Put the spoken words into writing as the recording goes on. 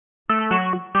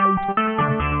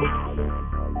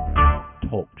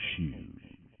Talk Show.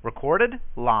 Recorded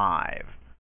live.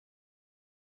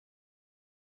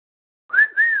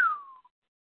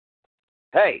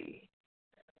 Hey,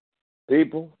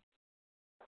 people,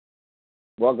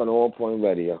 welcome to All Point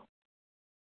Radio.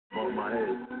 On my head.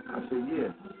 I said,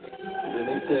 yeah. And then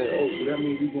they said, oh, so that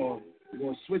means we're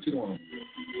going to switch it on them.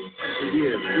 I said,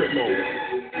 yeah, flip mode.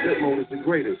 Flip mode is the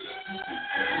greatest.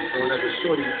 So when I was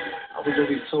shorty, I was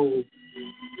always told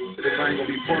that if I ain't going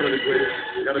to be part of the greatest,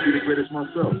 I got to be the greatest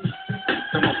myself.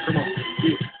 Come on.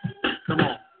 Yeah. Come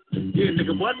on. Yeah,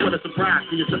 nigga, what a surprise.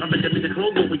 See yourself, nigga,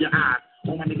 close over your eyes.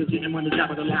 All my niggas getting money,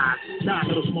 capitalized. Nah,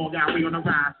 little small guy, we on the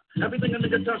rise. Everything a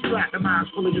nigga touch, track, the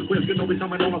mind's full of your whips, you know we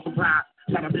coming on a surprise.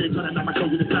 Got a big gun and I'ma show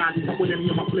you the size. You fuck with any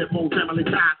of my flip mode family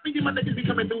ties. Thinking my niggas be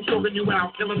coming through, stroking you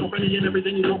out. Killing off any and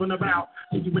everything you talking about.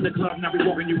 See you in the club, now we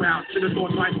walking you out. Should've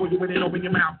thought twice before you went and open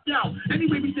your mouth. Yo,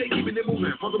 anyway we stay keeping it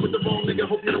moving. Fucking with the wrong nigga,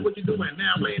 hope you know what you're doing.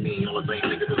 Now playing me, all the same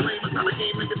niggas the same. It's not a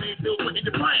game, niggas ain't still swinging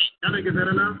your brain. Y'all niggas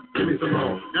had enough? Give me some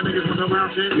more. Y'all niggas want some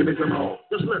round shit? Give me some more.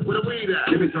 Just look, where the weed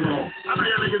at? Give me some more. I know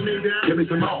y'all niggas need that. Give me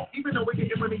some more. Even though we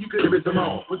getting money, you could give me some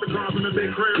more. With the cars in the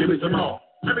big crib, give me some more.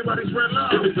 Everybody spread love.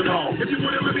 Give me some more. If you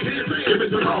want it, let me hear you say it. Give me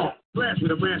some more. Flash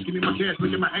with a flash, give me my cash,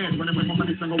 look at my ass, running with my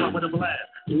money, single out with a blast.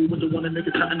 Ooh, with the one that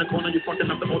niggas cut in the corner, you fucking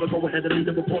up the order, go ahead and leave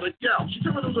the reporter. Yo, she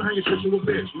tell me those are how you switch you a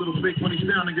bitch. Little fake money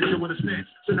down and get you with a snitch.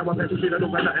 So now I bet you shit, I don't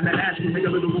got nothing to ask you. Make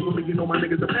a little room for me, you know my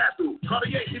niggas are pass through.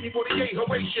 Cartier, give me 48, her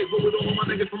way shit. Go with all of my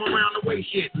niggas from around the way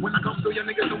shit. When I come through, your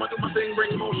niggas know I do my thing,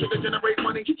 bring more shit to generate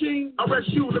money. Cha-ching.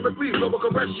 Arrest you, lyrically, flow will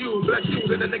caress you. Bless you,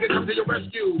 then the nigga come to your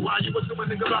rescue. Why you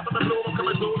assuming nigga out from the blue? I'm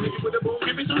coming through, hit you with a boom,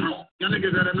 give me some room. Y'all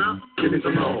niggas had enough? Give me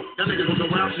some more. Y'all niggas want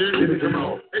some wild shit? Give me some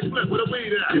more. Hey, split with a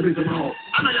weed at? Give me some more.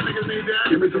 I know y'all niggas need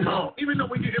that. Give me some more. Even though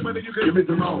we getting money, you can give me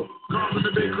some more. Cars in the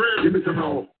big crib. Give me some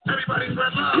more. Everybody's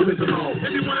red love. Give me some more.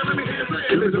 If you want it, let me hear you say it.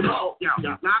 Give me some more. Yo,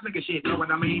 live nigga shit, know what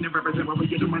I mean? And represent when we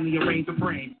get the money and range the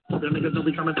frame. Hope y'all niggas know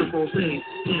we coming through full scene.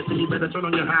 Yeah, so you better turn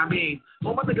on your high beam.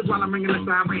 All my niggas while I'm ringing the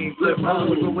siren. Flip mode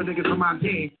with niggas from my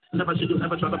team. Never should you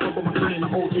ever try to fuck with my cream.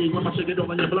 My OG when my shit get all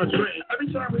in your bloodstream.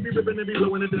 Every time we be ripping and be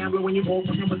blowing it down, blowing you all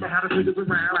fucking with the hottest niggas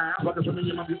around. Fucking with me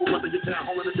and my people, what they get down,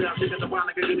 holding it down, shaking the wild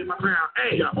nigga, getting my crown.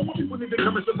 Hey, all my people need to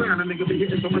come and surround. A nigga be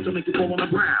hitting so much to make you fall on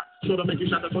the ground. Sure to make you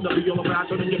shot the phone, be all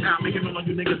around, so then get out, making all of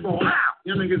you niggas fall out.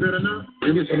 Y'all niggas had enough?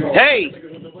 Hey,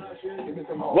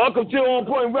 welcome to On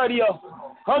Point Radio,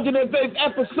 105th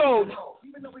episode.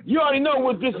 You already know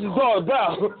what this is all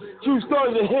about. True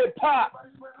stories of hip hop.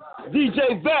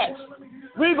 DJ Vex.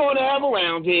 We're going to have a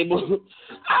round table.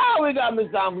 We got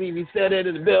Mr. Omleavy said it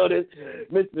in the building.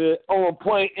 Mr. On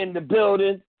Point in the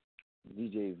building.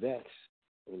 DJ Vex,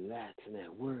 relaxing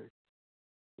that word.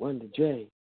 Wonder J,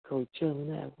 Coachella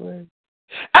that word.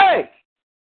 Hey!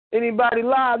 Anybody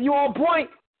live? You on point?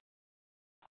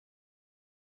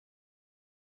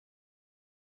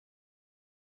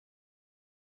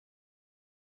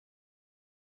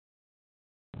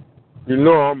 You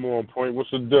know I'm on point. What's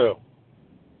the deal?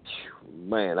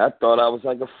 Man, I thought I was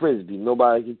like a frisbee.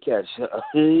 Nobody could catch.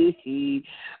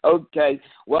 Okay.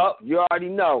 Well, you already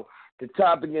know the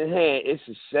topic at hand. It's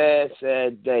a sad,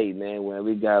 sad day, man, where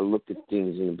we got to look at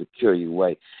things in a peculiar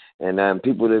way. And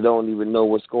people that don't even know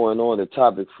what's going on, the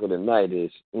topic for the night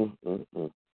is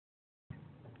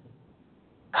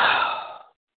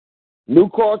new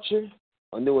culture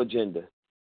or new agenda.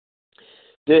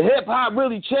 Did hip-hop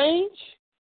really change?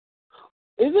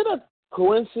 Is it a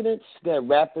coincidence that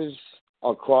rappers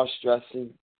are cross-dressing?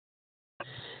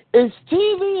 Is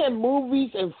TV and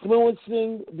movies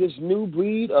influencing this new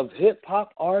breed of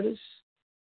hip-hop artists?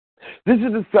 This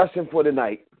is a discussion for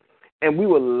tonight, and we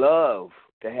would love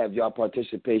to have your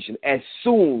participation as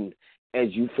soon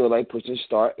as you feel like pushing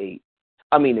star 8.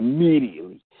 I mean,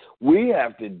 immediately. We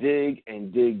have to dig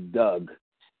and dig Doug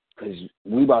because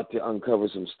we about to uncover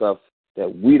some stuff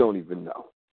that we don't even know.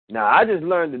 Now, I just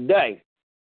learned today,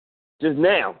 just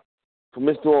now, from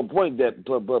Mr. On Point, that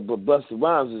Busta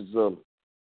Rhymes is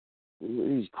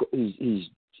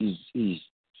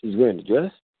he's wearing the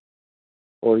dress,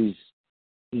 or he's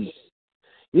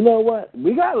you know what?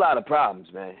 We got a lot of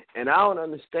problems, man, and I don't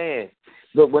understand.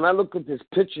 But when I look at this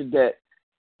picture that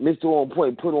Mr. On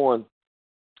Point put on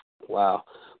the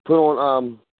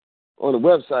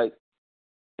website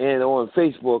and on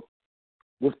Facebook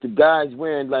with the guys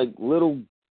wearing like little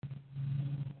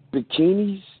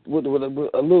bikinis with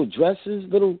little dresses,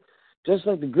 just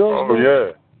like the girls. Oh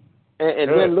yeah.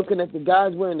 And then looking at the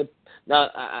guys wearing the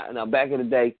now back in the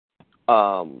day,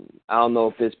 I don't know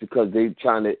if it's because they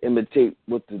trying to imitate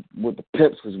what the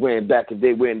pimps was wearing back in the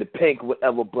day, wearing the pink or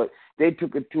whatever, but they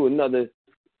took it to another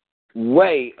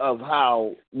way of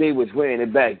how they was wearing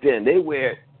it back then. They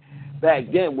wear back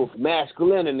then with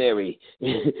masculinity.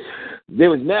 There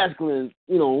was masculine,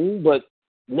 but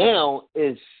now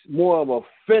it's more of a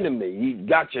feminine. You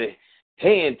got your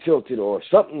hand tilted or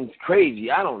something's crazy.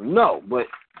 I don't know, but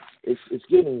it's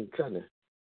getting kind of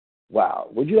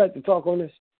wild. Would you like to talk on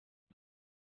this?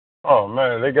 Oh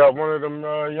man, they got one of them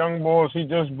young boys. He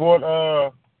just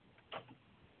bought.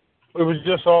 It was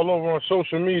just all over on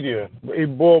social media. He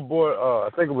bought. I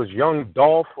think it was Young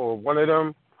Dolph or one of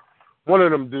them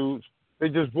dudes. They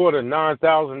just bought a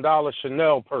 $9,000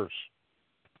 Chanel purse.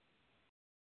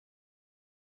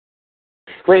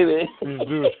 Wait a minute.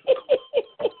 Dude.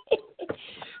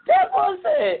 That boy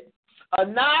said a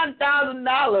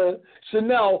 $9,000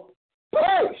 Chanel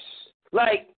purse.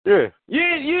 Like, yeah. You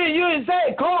didn't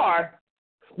say a car.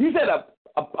 You said a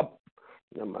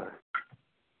never mind.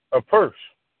 A purse,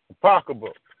 a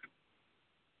pocketbook.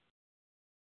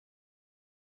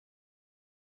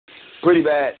 Pretty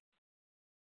bad.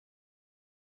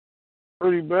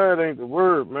 Pretty bad ain't the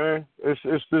word, man.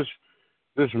 It's this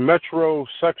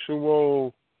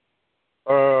metrosexual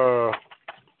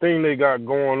thing they got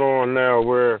going on now,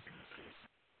 where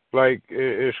like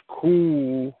it's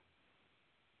cool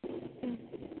to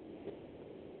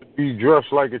be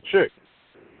dressed like a chick.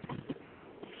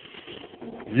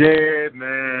 Yeah,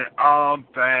 man, I'm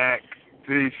back.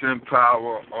 Peace and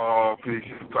power, all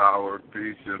peace and power,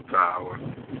 peace and power.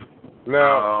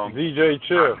 Now, DJ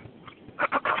Chill.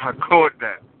 I caught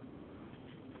that.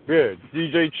 Yeah,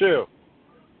 DJ Chill.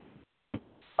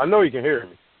 I know you can hear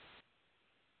me.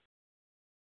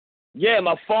 Yeah,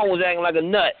 my phone was acting like a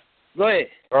nut. Go ahead.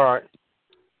 All right.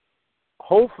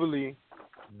 Hopefully,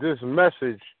 this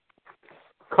message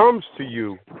comes to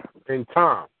you in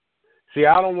time. See,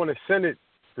 I don't want to send it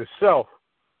to self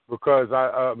because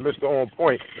Mr. On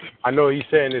Point, I know he's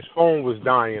saying his phone was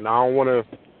dying. I want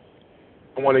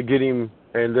to get him,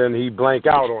 and then he blank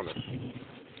out on us.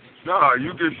 No,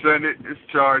 you can send it. It's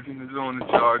charging. It's on the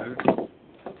charger.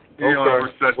 He on a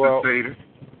resuscitator.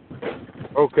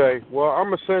 Okay. Well,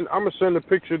 I'm gonna send a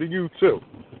picture to you too,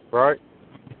 right?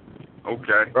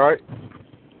 Okay. Right.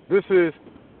 This is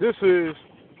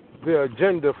the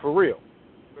agenda for real,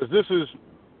 because this is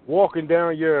walking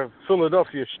down your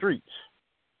Philadelphia streets.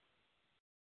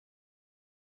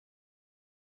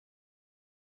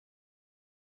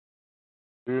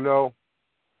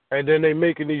 And then they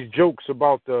making these jokes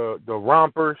about the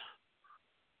rompers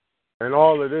and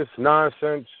all of this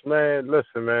nonsense, man.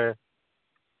 Listen, man.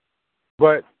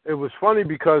 But it was funny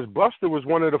because Buster was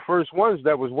one of the first ones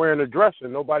that was wearing a dress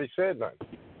and nobody said nothing.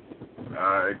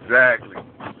 Exactly.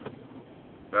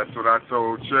 That's what I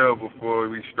told Chill before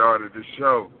we started the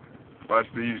show.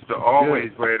 Buster used to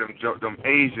always wear them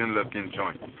Asian-looking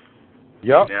joints.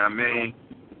 Yep. You know what I mean?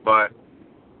 But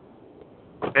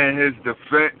in his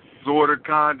defense, sort of,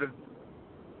 kind of,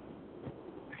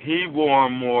 he wore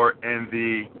more in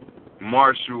the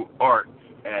martial arts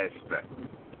aspect.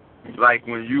 Like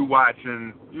when you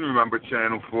watching, you remember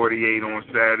Channel 48 on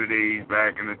Saturdays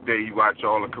back in the day, you watch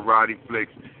all the karate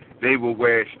flicks, they would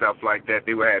wear stuff like that.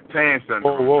 They would have pants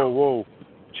under them. Whoa.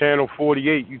 Channel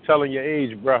 48, you telling your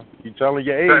age, bro. You telling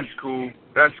your age.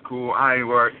 That's cool. I ain't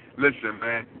worried. Listen,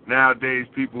 man, nowadays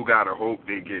people got to hope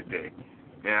they get there.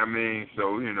 You know what I mean?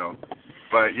 So,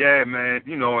 But, yeah, man,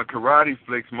 in karate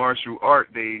flicks, martial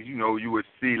art days, you would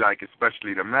see, like,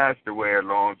 especially the master wear a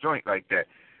long joint like that.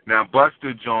 Now,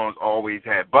 Buster Jones always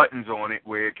had buttons on it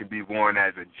where it could be worn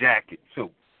as a jacket,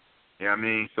 too. You know what I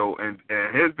mean? So, in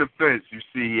his defense, you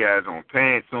see he has on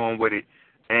pants on with it,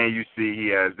 and you see he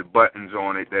has the buttons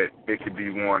on it that it could be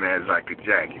worn as, like, a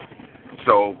jacket.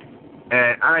 So,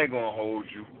 and I ain't going to hold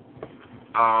you.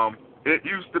 It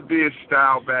used to be a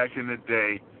style back in the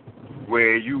day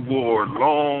where you wore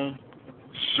long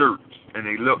shirts, and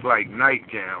they looked like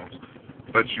nightgowns,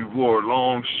 but you wore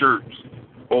long shirts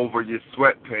over your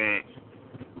sweatpants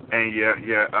and your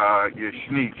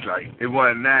sneaks. Like, it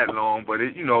wasn't that long, but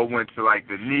it went to like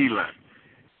the knee length,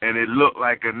 and it looked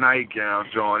like a nightgown,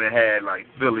 John. It had like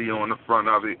Philly on the front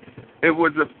of it. It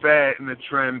was a fad and a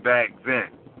trend back then.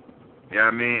 You know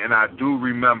what I mean? And I do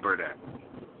remember that.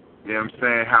 You know what I'm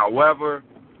saying? However,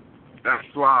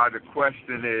 that's why the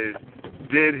question is,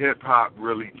 did hip-hop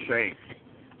really change?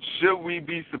 Should we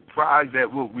be surprised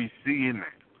at what we see in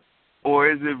it? Or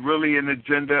is it really an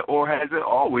agenda, or has it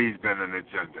always been an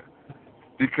agenda?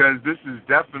 Because this is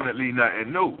definitely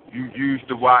nothing new. You used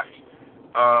to watch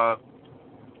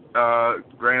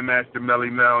Grandmaster Melly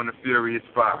Mel and the Furious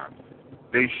Five.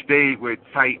 They stayed with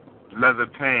tight leather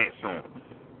pants on,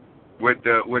 with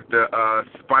the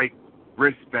spiked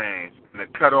wristbands and the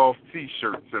cut-off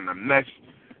T-shirts and the mesh,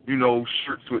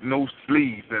 shirts with no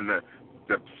sleeves and the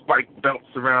spiked belts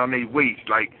around their waist.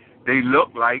 Like, they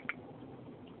look like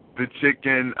the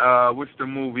chicken, what's the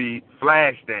movie,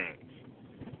 Flashdance.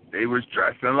 They was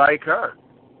dressing like her.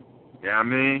 You know what I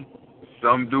mean?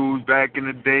 Some dudes back in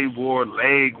the day wore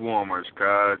leg warmers,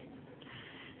 cuz.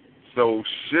 So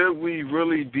should we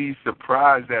really be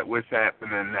surprised at what's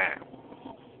happening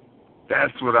now?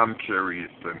 That's what I'm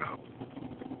curious to know.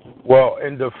 Well,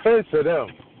 in defense of them,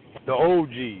 the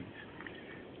OGs,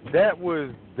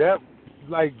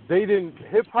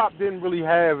 hip hop didn't really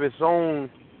have its own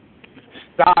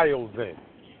style then.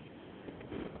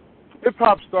 Hip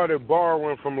hop started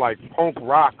borrowing from like punk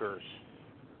rockers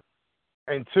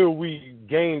until we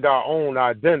gained our own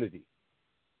identity.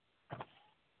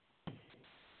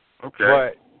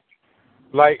 Okay.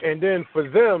 But and then for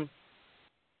them,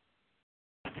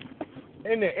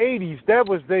 in the 80s, that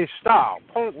was their style.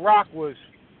 Punk rock was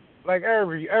like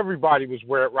everybody was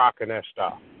rocking that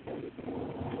style.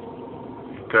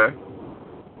 Okay.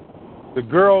 The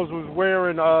girls was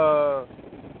wearing for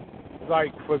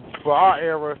our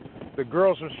era, the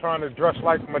girls was trying to dress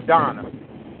like Madonna.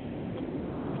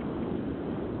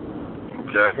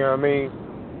 Okay. You know what I mean?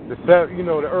 The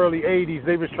early 80s,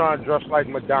 they was trying to dress like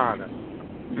Madonna.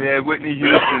 Yeah, Whitney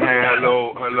Houston had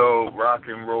her little rock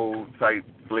and roll type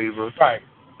flavor. Right.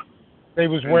 They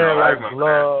was wearing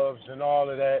gloves and all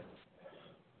of that.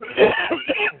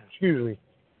 Excuse me.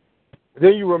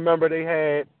 Then you remember they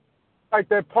had like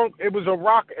that punk. It was a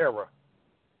rock era,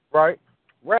 right?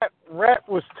 Rap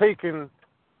was taking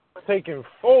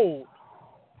fold,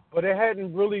 but it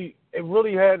really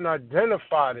hadn't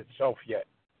identified itself yet.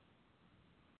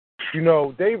 You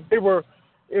know, it was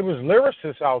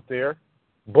lyricists out there,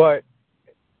 but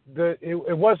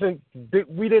it wasn't.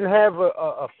 We didn't have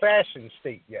a fashion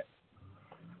state yet.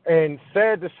 And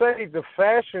sad to say, the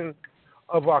fashion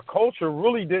of our culture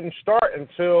really didn't start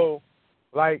until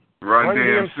like Run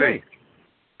DMC.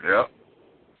 Yep.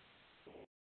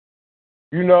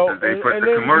 You know, and they put and the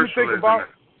then commercial you think about,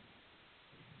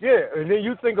 and then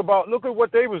you think about, look at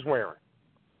what they was wearing.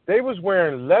 They was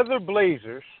wearing leather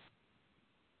blazers,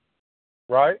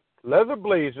 right? Leather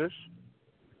blazers,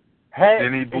 hats,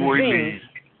 Denny and Boy jeans, Lee.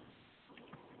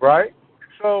 right?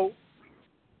 So,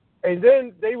 and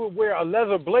then they would wear a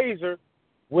leather blazer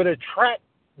with a track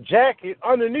jacket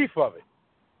underneath of it.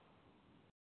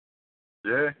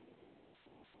 Yeah.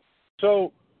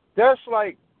 So that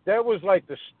was like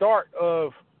the start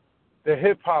of the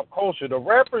hip hop culture. The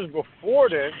rappers before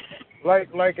then,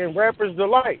 like in Rapper's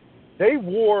Delight, they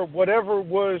wore whatever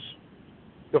was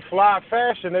the fly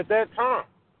fashion at that time.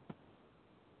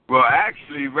 Well,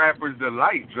 actually, Rapper's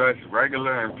Delight dressed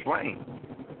regular and plain.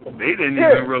 They didn't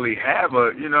even really have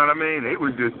you know what I mean? They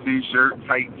was just t-shirt,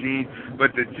 tight jeans,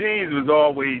 but the jeans was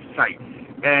always tight.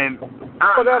 And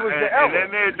that was the era.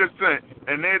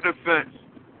 In their defense,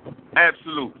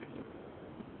 absolutely.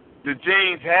 The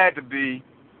jeans had to be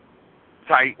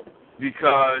tight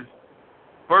because,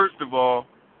 first of all,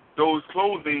 those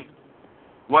clothing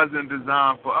wasn't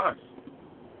designed for us.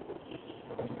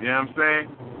 You know what I'm saying?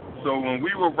 So when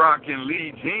we were rocking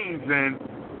Lee jeans and,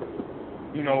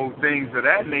 you know, things of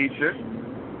that nature,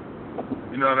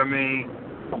 you know what I mean,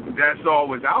 that's all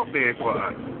was out there for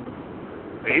us.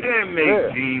 They didn't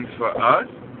make jeans for us.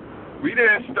 We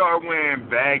didn't start wearing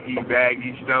baggy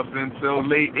stuff until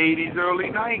late 80s,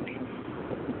 early 90s.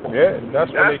 Yeah,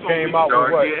 that's when they came out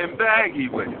with what? Getting baggy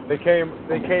with it. They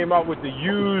came out with the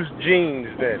used jeans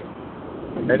then,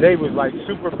 and they was like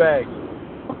super baggy.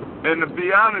 And to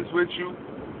be honest with you,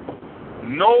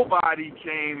 nobody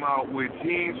came out with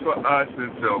jeans for us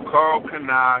until Karl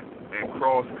Kani and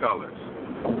Cross Colors.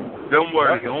 Them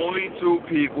were the only two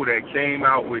people that came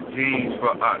out with jeans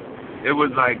for us. It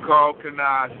was like Karl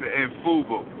Kani and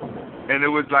Fubu. And it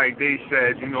was like they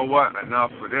said, you know what,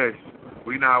 enough for this.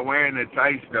 We not wearing the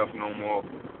tight stuff no more.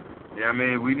 You know what I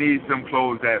mean? We need some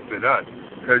clothes that fit us.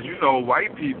 Because, you know,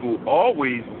 white people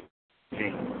always wore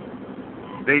jeans.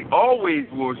 They always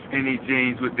wore skinny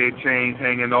jeans with their chains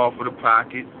hanging off of the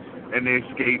pocket and their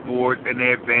skateboards and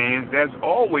their Vans. That's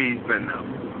always been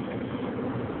them.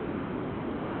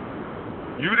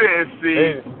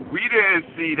 We didn't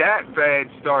see that fad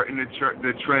starting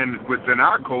the trend within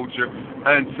our culture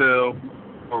until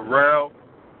Pharrell,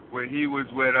 when he was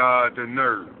with the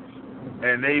Nerds,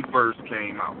 and they first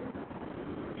came out.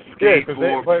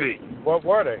 What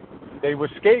were they? They were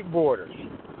skateboarders.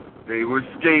 They were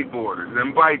skateboarders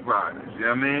and bike riders, you know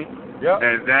what I mean? Yep.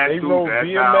 And they rode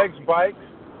BMX bikes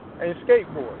and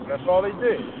skateboards. That's all they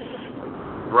did.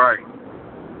 Right.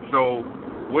 So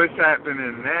what's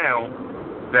happening now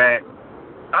that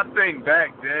I think back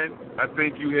then, I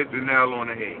think you hit the nail on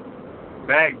the head.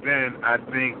 Back then, I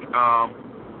think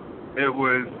it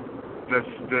was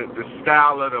the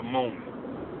style of the moment.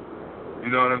 You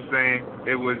know what I'm saying?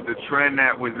 It was the trend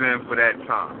that was in for that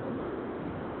time.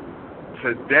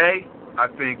 Today, I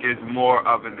think it's more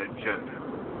of an agenda.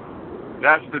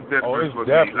 That's the difference with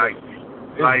me.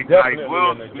 Like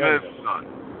Will Smith's son.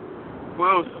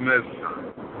 Will Smith's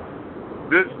son.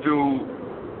 This dude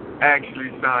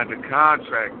actually signed a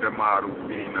contract to model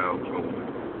female clothing.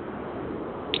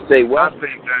 Say what? I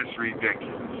think that's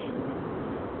ridiculous.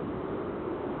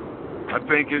 I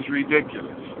think it's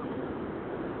ridiculous.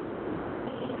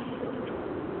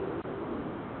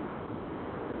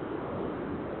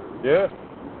 Yeah.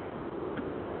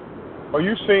 Oh,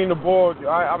 you seen the boy?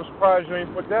 I'm surprised you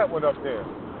ain't put that one up there.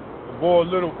 The boy,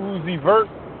 little Uzi Vert,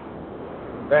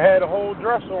 that had a whole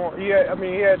dress on. He had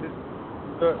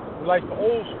the like the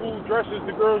old school dresses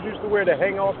the girls used to wear that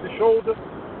hang off the shoulder.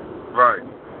 Right.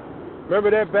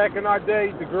 Remember that back in our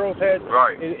day, the girls had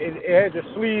it had the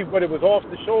sleeve, but it was off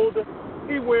the shoulder.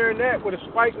 He wearing that with a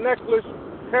spiked necklace,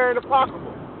 carrying a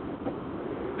pocketbook.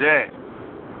 Yeah.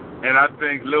 And I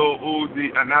think Lil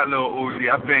Uzi, not Lil Uzi,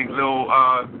 I think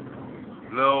all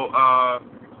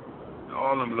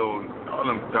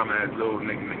them dumbass little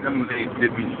niggas, them names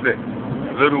get me sick.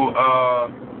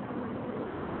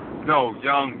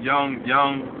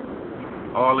 Young,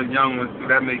 all the young ones,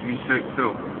 that make me sick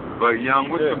too. But Young,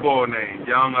 what's the boy name?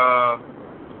 Young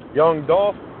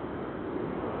Dolph?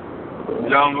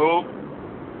 Young who?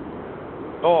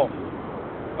 Dolph.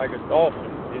 Like a dolphin.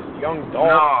 It's Young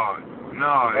Dolph.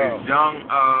 No, it's Young,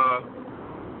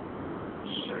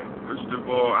 what's the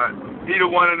boy? He the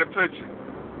one in the picture.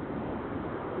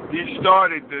 He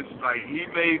started this, like, he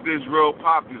made this real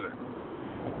popular.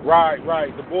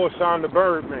 Right. The boy signed the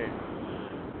Birdman.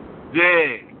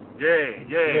 Yeah.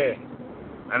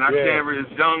 And I can't remember,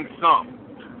 it's Young something.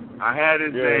 I had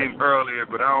his name earlier,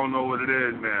 but I don't know what it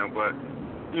is now. But,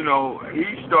 you know, he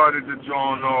started the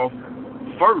drawing off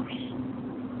first.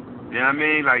 You know what I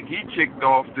mean? Like, he kicked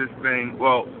off this thing.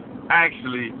 Well,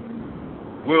 actually,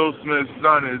 Will Smith's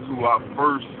son is who I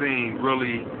first seen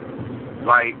really,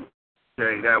 like,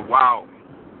 that wild.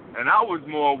 And I was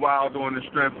more wild on the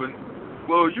strength of,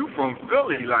 well, you from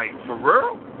Philly, like, for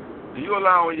real? Are you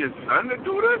allowing your son to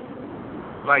do this?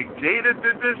 Like, Jada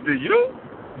did this to you?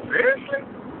 Seriously?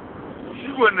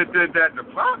 She wouldn't have did that to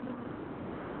Pac.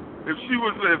 If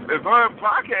her and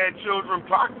Pac had children,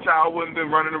 Pac's child wouldn't have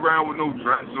been running around with no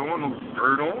dress on, no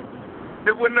shirt on.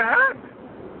 It wouldn't have happened.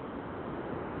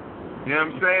 You know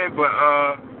what I'm saying? But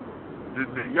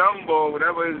the young boy,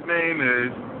 whatever his name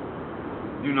is,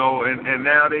 you know, and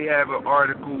now they have an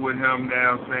article with him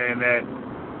now saying that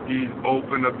he's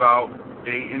open about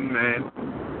dating men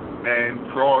and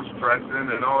cross-dressing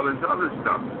and all this other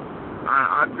stuff.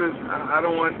 I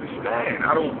don't understand.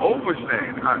 I don't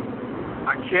understand.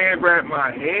 I can't wrap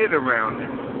my head around this.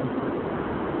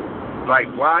 Like,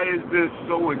 why is this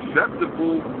so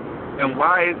acceptable, and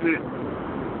why is it,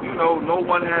 you know, no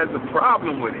one has a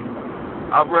problem with it?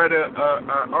 I read an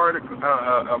article,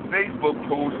 a Facebook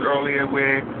post earlier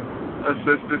where a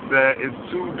sister said it's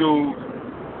two dudes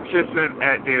kissing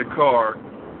at their car,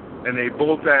 and they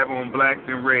both have on blacks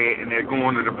and red, and they're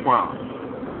going to the prom.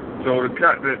 So the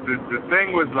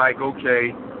thing was like,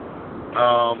 okay,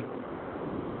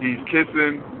 he's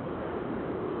kissing.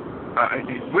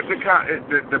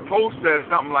 The post said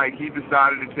something like he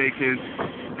decided to take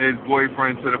his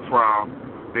boyfriend to the prom.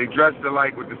 They dressed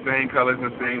alike with the same colors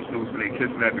and same suits, and they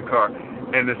kissing at the car.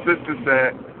 And the sister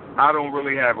said, I don't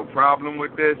really have a problem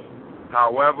with this.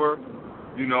 However,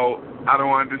 you know, I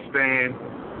don't understand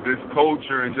this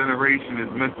culture and generation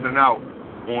is missing out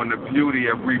on the beauty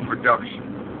of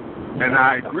reproduction. And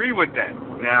I agree with that.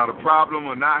 Now, the problem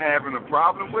of not having a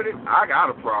problem with it, I got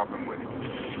a problem with it.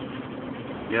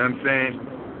 You know what I'm saying?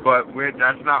 But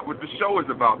that's not what the show is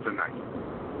about tonight.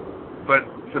 But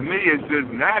to me, it's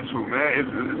just natural, man.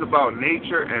 It's about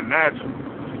nature and natural.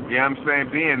 You know what I'm saying?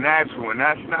 Being natural, and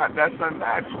that's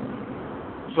unnatural.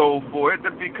 So for it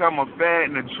to become a fad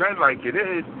and a trend like it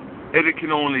is, it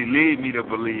can only lead me to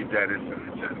believe that it's an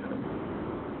agenda.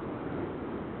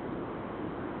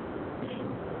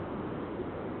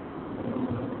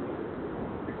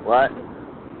 What?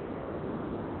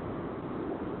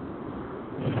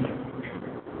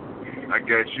 I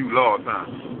guess you lost, huh?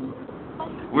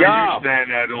 Where you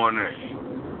stand at on this?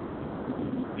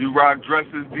 You rock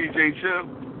dresses, DJ Chill?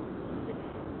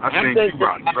 I think you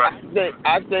rock dresses.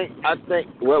 I think.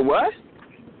 What? What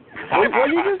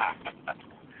you just?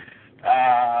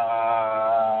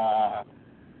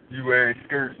 You wearing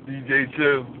skirts, DJ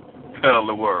Chill? Tell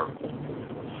the world.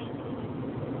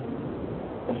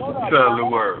 Tell the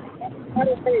world.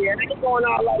 It ain't going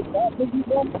out like that.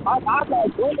 I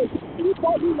like women.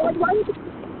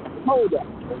 Hold up.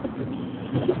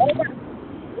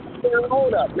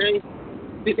 Hold up, man.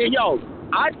 Yo,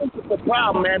 I think it's a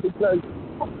problem, man, because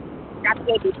I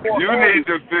said before. You need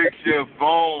to fix your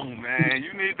phone, man.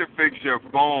 You need to fix your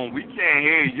phone. We can't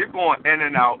hear you. You're going in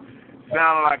and out,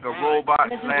 sounding like a robot,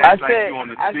 like you on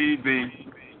the TV.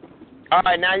 All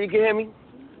right, now you can hear me?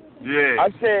 Yeah. I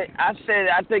said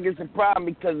I think it's a problem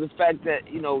because of the fact that,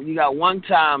 you know, you got one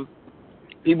time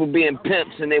people being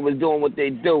pimps and they was doing what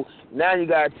they do. Now you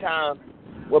got a time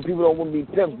where people don't want to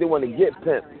be pimps, they want to get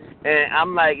pimped. And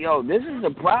I'm like, yo, this is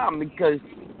a problem because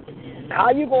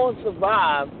how you going to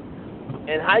survive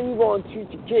and how you going to teach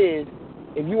your kids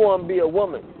if you want to be a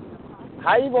woman?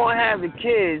 How you going to have the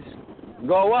kids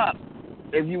grow up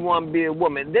if you want to be a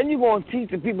woman? Then you going to teach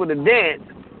the people to dance,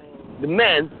 the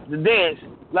men, to dance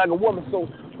like a woman. So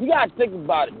you got to think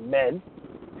about it, men.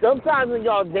 Sometimes when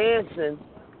y'all dancing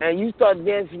and you start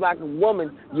dancing like a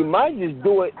woman, you might just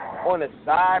do it on the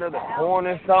side of the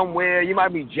corner somewhere. You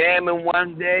might be jamming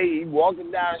one day, you walking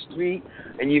down the street,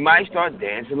 and you might start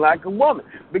dancing like a woman.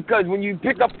 Because when you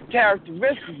pick up the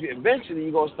characteristics, eventually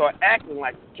you're going to start acting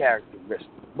like the characteristics.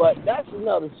 But that's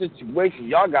another situation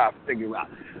y'all got to figure out.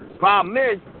 Problem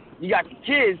is, you got the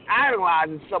kids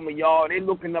idolizing some of y'all. They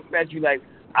looking up at you like,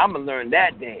 I'm going to learn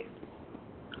that dance.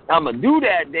 I'm going to do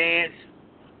that dance.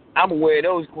 I'm going to wear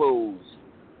those clothes.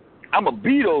 I'm going to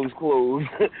be those clothes.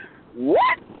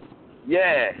 What?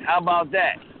 Yeah, how about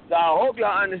that? So I hope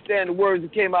y'all understand the words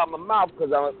that came out of my mouth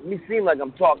because it seems like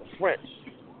I'm talking French.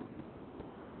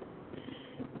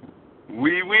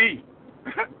 Oui, oui.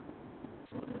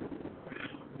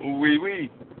 Oui, oui.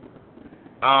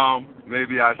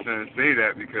 Maybe I shouldn't say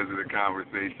that because of the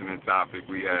conversation and topic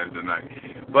we have tonight.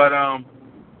 But,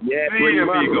 yeah, see,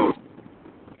 amigo.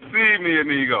 See me,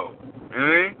 amigo.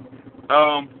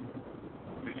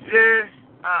 Yeah,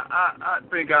 I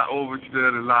think I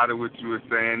overstood a lot of what you were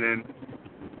saying. And,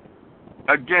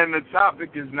 again, the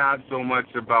topic is not so much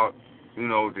about, you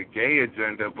know, the gay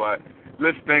agenda, but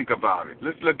let's think about it.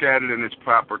 Let's look at it in its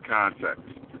proper context.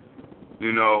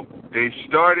 You know, they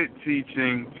started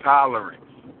teaching tolerance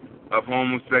of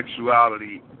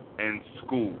homosexuality in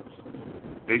schools.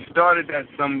 They started that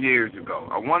some years ago.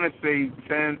 I want to say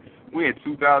we're in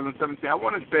 2017. I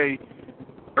want to say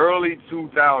early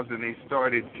 2000, they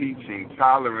started teaching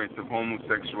tolerance of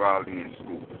homosexuality in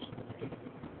schools.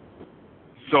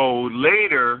 So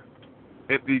later,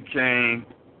 it became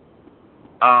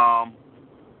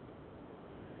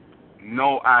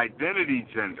no identity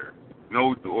gender,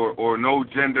 no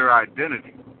gender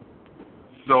identity.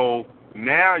 So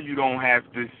now you don't have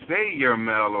to say you're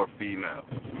male or female.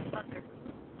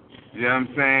 You know what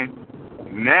I'm saying?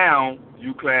 Now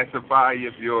you classify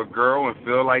if you're a girl and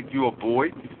feel like you're a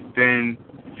boy, then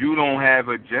you don't have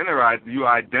a gender. You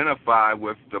identify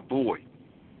with the boy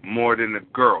more than the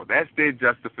girl. That's their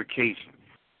justification.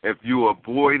 If you're a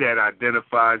boy that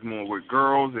identifies more with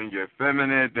girls and you're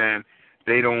feminine, then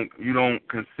you don't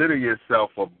consider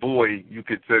yourself a boy. You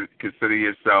consider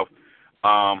yourself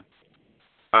a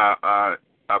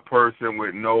person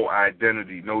with no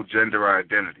identity, no gender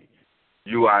identity.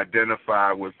 You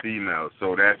identify with females,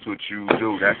 so that's what you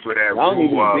do. That's what that rule. I don't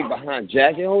need to big behind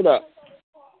jacket. Hold up.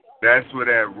 That's what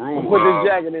that rule. Put this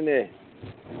jacket in there.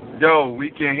 Yo, we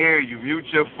can hear you. Mute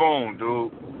your phone,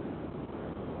 dude.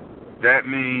 That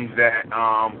means that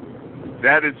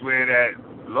that is where that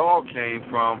law came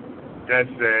from. That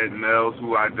said, males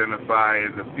who identify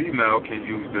as a female can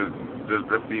use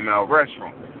the female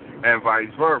restroom, and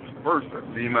vice versa.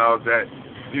 Females that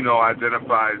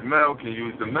identify as male can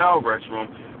use the male restroom,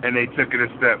 and they took it a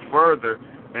step further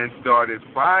and started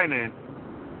fining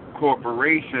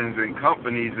corporations and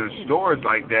companies and stores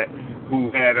like that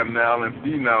who had a male and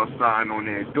female sign on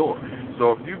their door.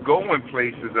 So if you go in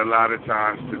places a lot of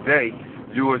times today,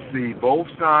 you will see both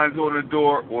signs on the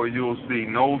door or you'll see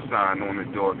no sign on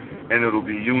the door, and it'll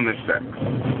be unisex.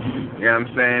 You know what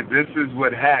I'm saying? This is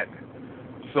what happened.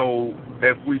 So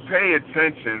if we pay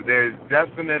attention, there's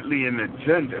definitely an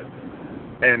agenda,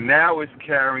 and now it's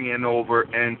carrying over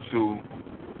into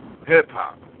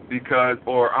hip-hop,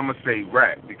 or I'm going to say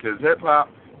rap, because hip-hop,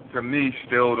 to me,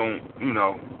 still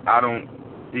I don't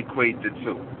equate the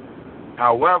two.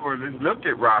 However, let's look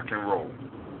at rock and roll.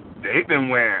 They've been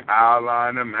wearing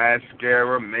eyeliner,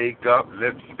 mascara, makeup,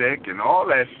 lipstick, and all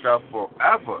that stuff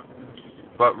forever.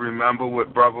 But remember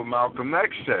what Brother Malcolm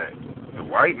X said. The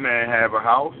white man have a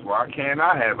house, why can't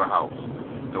I have a house?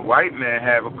 The white man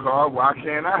have a car, why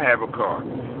can't I have a car?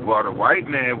 Well, the white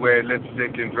man wear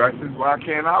lipstick and dresses, why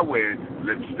can't I wear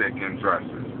lipstick and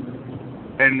dresses?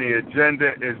 And the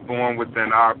agenda is born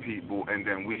within our people, and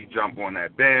then we jump on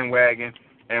that bandwagon,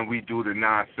 and we do the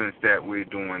nonsense that we're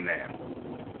doing now.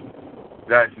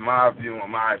 That's my view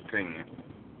and my opinion.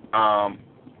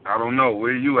 I don't know.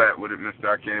 Where you at with it, mister?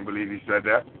 I can't believe he said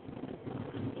that.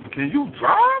 Can you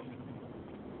drive?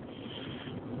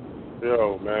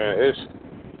 Yo, man,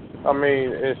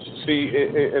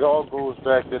 it all goes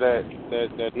back to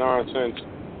that nonsense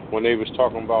when they was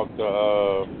talking about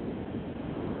the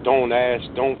don't ask,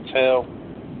 don't tell.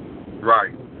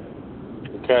 Right.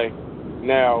 Okay.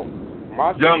 Now,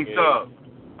 my Young thing Thug.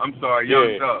 I'm sorry,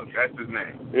 Young Thug. That's his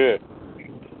name. Yeah.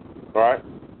 All right.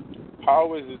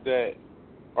 How is it that?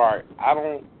 All right.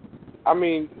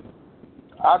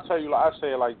 I'll tell you. I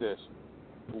say it like this: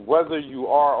 whether you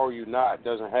are or you're not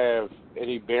doesn't have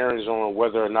any bearings on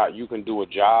whether or not you can do a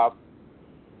job,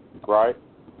 right?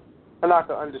 And I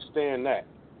can understand that,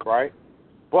 right?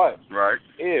 But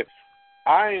if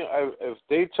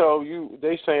they tell you,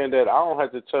 they saying that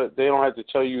they don't have to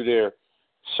tell you their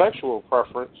sexual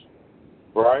preference,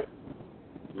 right?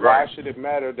 Why should it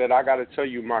matter that I got to tell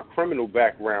you my criminal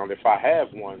background if I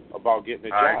have one about getting a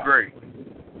job? I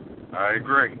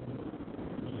agree.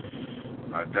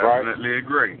 I definitely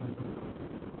agree.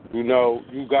 You know,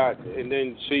 and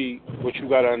then see, what you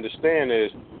got to understand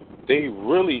is they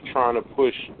really trying to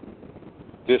push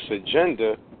this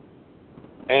agenda,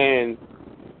 and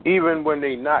even when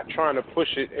they not trying to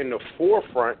push it in the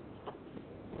forefront,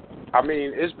 I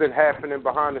mean, it's been happening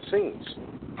behind the scenes,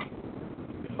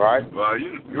 right? Well,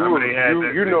 you remember they had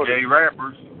the gay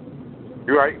rappers.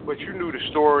 You're right, but you knew the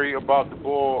story about the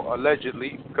bull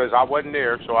allegedly, because I wasn't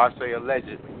there, so I say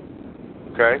allegedly,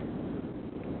 okay?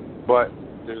 But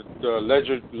the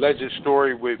alleged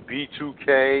story with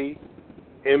B2K,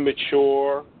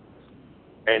 Immature,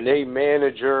 and they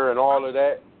manager and all of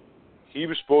that, he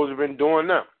was supposed to have been doing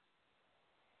them.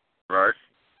 Right.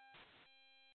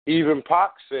 Even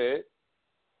Pac said,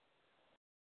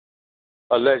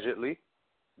 allegedly,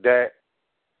 that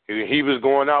he was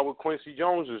going out with Quincy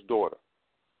Jones's daughter.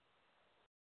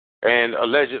 And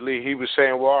allegedly he was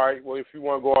saying, well, all right, well, if you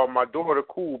want to go out with my daughter,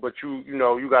 cool, but you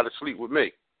got to sleep with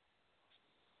me.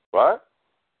 What?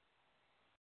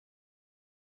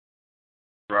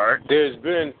 Right. There's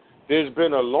been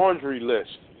a laundry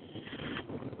list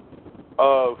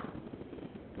of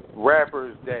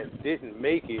rappers that didn't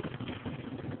make it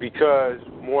because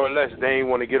more or less they ain't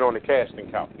want to get on the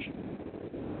casting couch.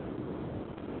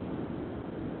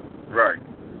 Right.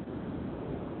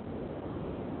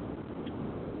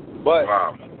 But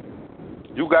wow.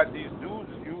 You got these dudes.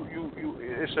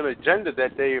 It's an agenda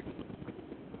that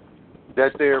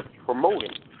they're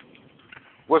promoting.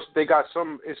 They got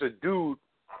some? It's a dude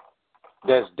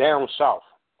that's down south,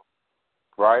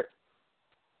 right?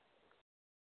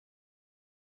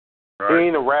 He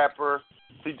ain't a rapper.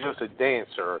 He's just a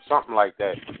dancer or something like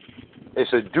that.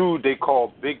 It's a dude they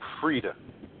call Big Frida.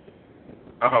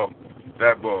 Oh,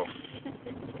 that bull.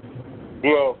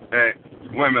 Well, hey,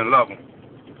 women love him.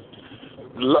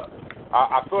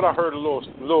 I thought I heard a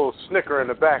little snicker in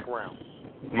the background.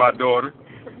 My daughter.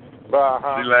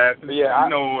 Uh-huh. She laughed. Yeah, you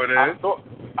know who it is.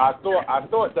 I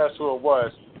thought that's who it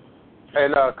was.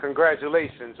 And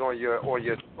congratulations on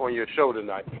your show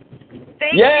tonight.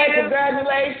 Thank you.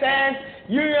 Congratulations.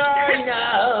 You already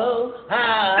know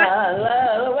I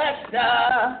love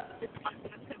Webster.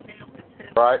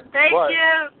 Right. Thank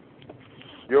you.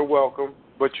 You're welcome.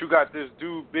 But you got this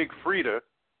dude, Big Frida,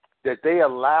 that they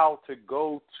allow to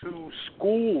go to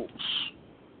schools.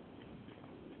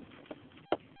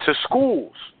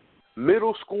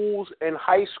 Middle schools and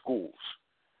high schools.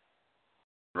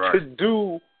 Right. To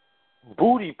do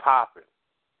booty popping.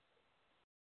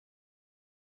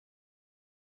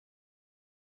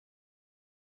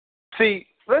 See,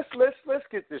 let's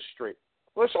get this straight.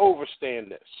 Let's overstand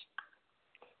this.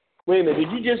 Wait a minute,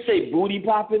 did you just say booty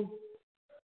popping?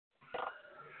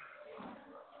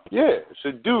 Yeah, it's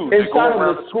a dude. Inside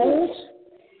of the schools?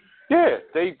 Yeah,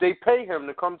 they pay him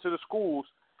to come to the schools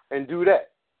and do that.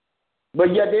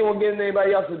 But yet they won't give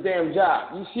anybody else a damn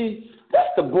job. You see, that's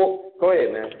the bull. Go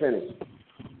ahead, man. Finish.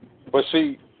 But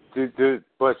see,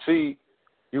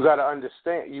 you got to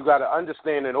understand. You got to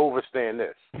understand and overstand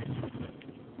this,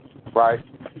 right?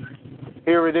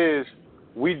 Here it is.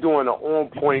 We doing an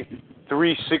on-point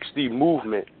 360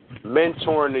 movement,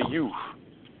 mentoring the youth,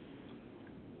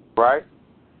 right?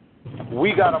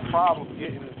 We got a problem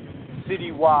getting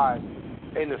citywide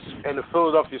in the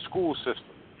Philadelphia school system.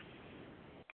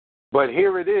 But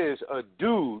here it is, a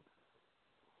dude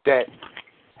that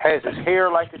has his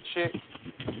hair like a chick,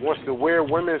 wants to wear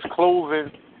women's clothing,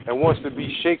 and wants to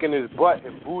be shaking his butt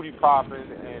and booty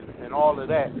popping and all of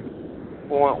that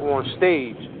on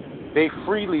stage. They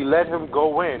freely let him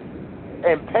go in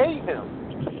and pay him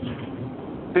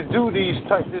to do this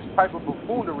type of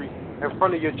buffoonery in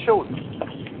front of your children.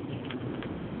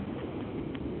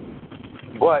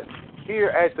 But here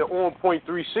at the On Point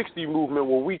 360 movement,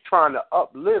 where we trying to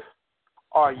uplift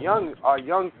our young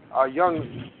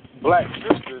black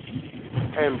sisters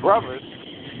and brothers,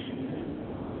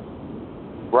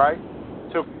 right,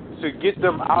 to get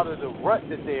them out of the rut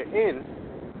that they're in,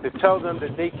 to tell them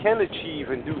that they can achieve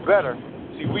and do better.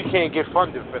 See, we can't get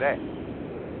funded for that.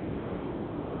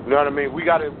 You know what I mean? We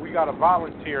gotta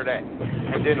volunteer that,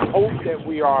 and then hope that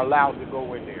we are allowed to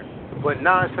go in there. But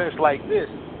nonsense like this,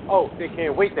 they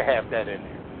can't wait to have that in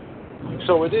there.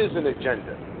 So it is an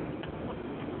agenda.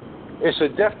 It's a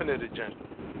definite agenda.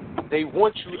 They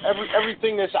want you.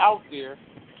 Everything that's out there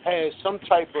has some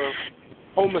type of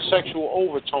homosexual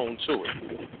overtone to it.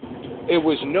 It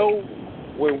was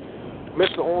when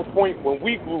Mr. On Point, when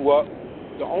we grew up,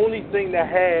 the only thing that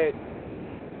had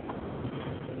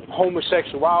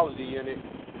homosexuality in it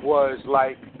was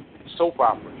like soap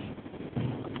operas.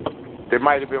 There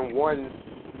might have been one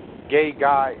gay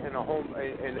guy in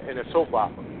a soap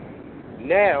opera.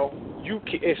 Now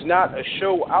it's not a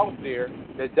show out there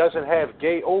that doesn't have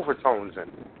gay overtones in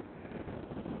it.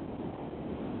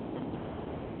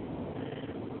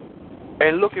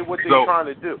 And look at what they're trying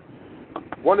to do.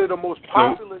 One of the most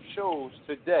popular shows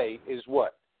today is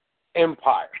what?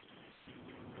 Empire.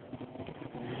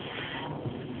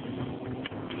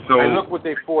 And look what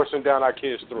they're forcing down our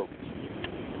kids' throats.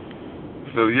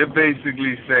 So you're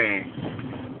basically saying,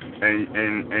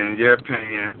 in your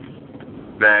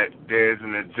opinion, that there's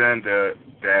an agenda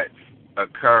that's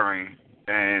occurring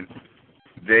and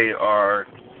they are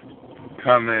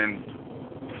coming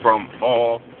from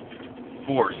all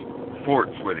forts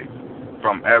with it,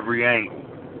 from every angle,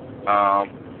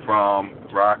 from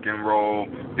rock and roll.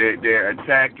 They're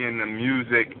attacking the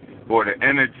music or the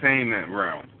entertainment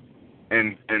realm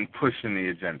and pushing the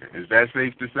agenda. Is that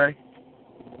safe to say?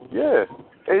 Yeah.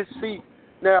 And see,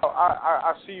 now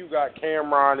I see you got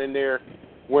Cameron in there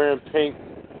wearing pink.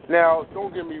 Now,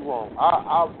 don't get me wrong.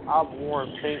 I've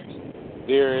worn pink.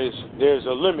 There's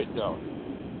a limit though.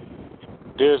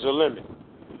 There's a limit.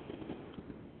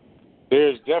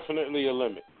 There's definitely a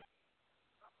limit.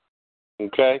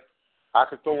 Okay? I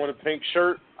could throw on a pink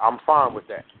shirt. I'm fine with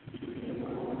that.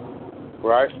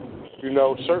 Right? You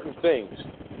know, certain things.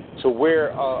 To wear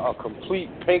a complete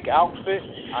pink outfit,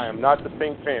 I am not the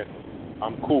Pink Panther.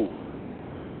 I'm cool.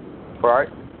 Right?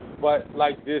 But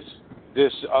like this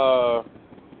the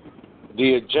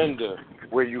agenda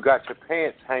where you got your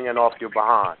pants hanging off your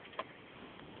behind.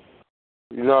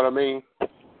 You know what I mean?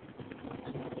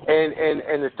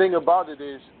 And the thing about it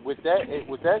is, with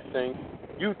that thing,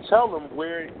 you tell them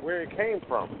where it came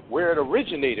from, where it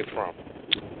originated from,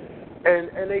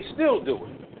 and they still do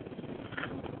it.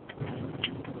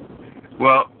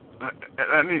 Well,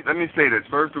 let me say this.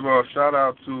 First of all, shout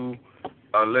out to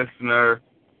a listener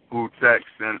who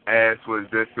texted and asked, "Was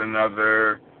this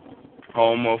another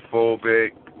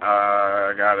homophobic?"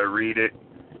 I gotta read it.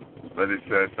 But it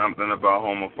says something about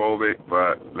homophobic,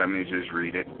 but let me just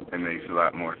read it. It makes a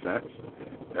lot more sense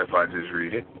if I just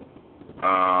read it.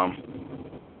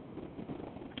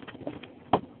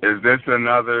 Is this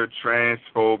another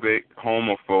transphobic,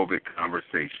 homophobic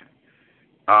conversation?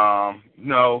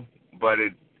 No, but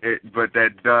but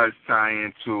that does tie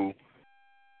into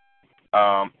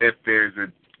if there's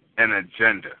an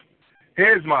agenda.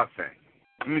 Here's my thing.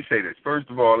 Let me say this. First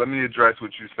of all, let me address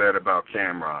what you said about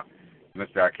Cameron.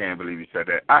 Mr. I can't believe you said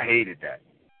that. I hated that.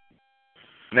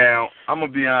 Now, I'm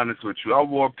going to be honest with you. I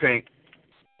wore pink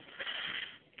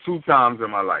 2 times in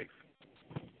my life.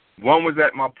 One was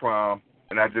at my prom,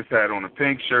 and I just had on a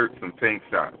pink shirt, some pink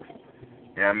socks.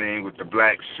 You know what I mean? With the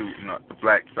black shooting up, the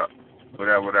black socks,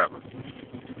 whatever.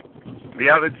 The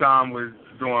other time was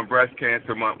during Breast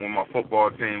Cancer Month when my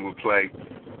football team would play,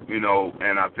 and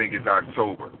I think it's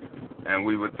October. And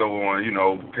we would throw on,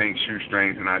 pink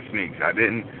shoestrings and our sneaks.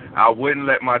 I wouldn't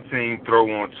let my team throw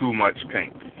on too much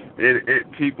pink.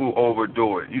 People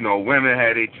overdo it. Women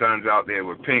had their sons out there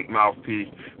with pink mouthpiece,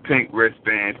 pink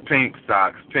wristbands, pink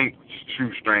socks, pink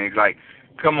shoestrings. Like,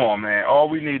 come on, man. All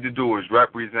we need to do is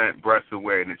represent breast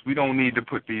awareness. We don't need to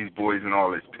put these boys in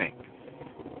all this pink.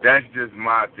 That's just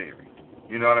my theory.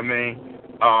 You know what I mean?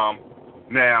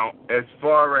 Now, as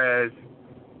far as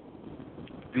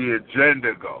the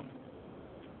agenda goes,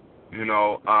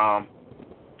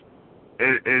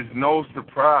 it is no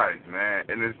surprise, man.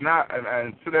 And it's not,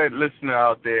 and to that listener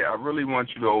out there, I really want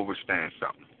you to understand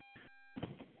something.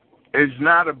 It's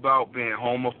not about being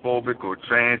homophobic or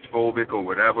transphobic or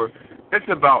whatever. It's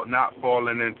about not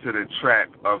falling into the trap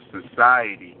of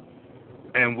society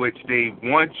in which they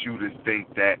want you to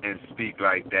think that and speak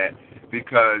like that,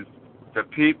 because the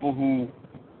people who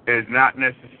is not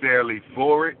necessarily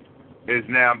for it is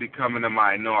now becoming a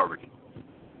minority.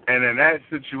 And in that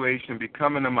situation,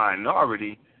 becoming a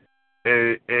minority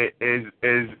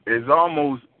is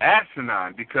almost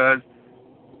asinine, because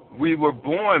we were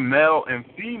born male and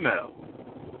female.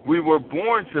 We were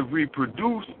born to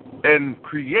reproduce and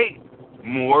create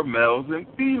more males and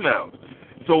females.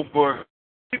 So for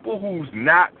people who's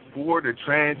not for the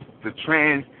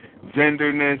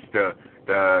transgenderness,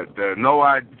 the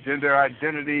no gender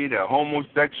identity, the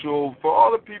homosexual, for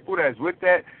all the people that's with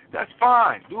that, that's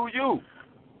fine. Do you?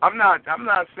 I'm not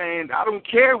saying I don't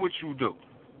care what you do.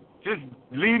 Just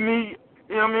leave me,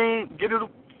 you know what I mean?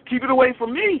 Keep it away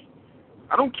from me.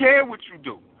 I don't care what you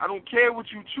do. I don't care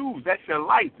what you choose. That's your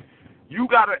life. You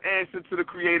got to answer to the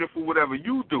Creator for whatever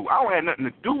you do. I don't have nothing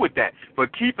to do with that.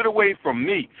 But keep it away from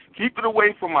me. Keep it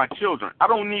away from my children. I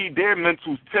don't need their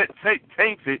mentals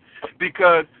tainted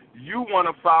because you want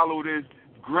to follow this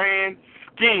grand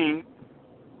scheme,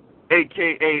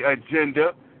 a.k.a.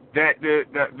 agenda, that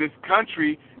this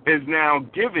country is now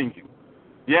giving you.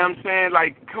 You know what I'm saying?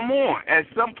 Like, come on. At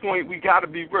some point, we got to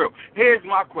be real. Here's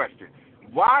my question.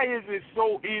 Why is it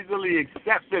so easily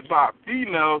accepted by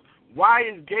females? Why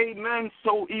is gay men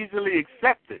so easily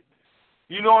accepted?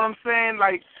 You know what I'm saying?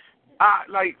 I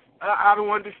don't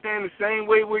understand the same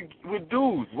way with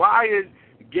dudes. Why is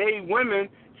gay women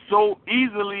so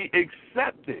easily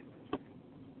accepted?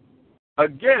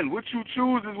 Again, what you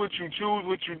choose is what you choose.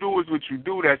 What you do is what you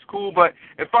do. That's cool. But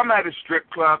if I'm at a strip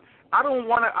club, I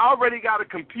already got to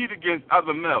compete against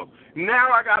other males.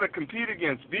 Now I got to compete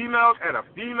against females at a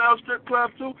female strip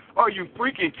club too? Are you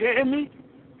freaking kidding me?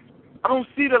 I don't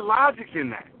see the logic in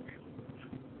that.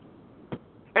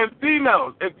 And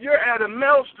females, if you're at a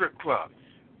male strip club,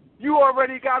 you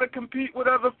already got to compete with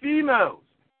other females.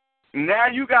 Now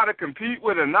you got to compete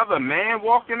with another man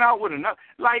walking out with another.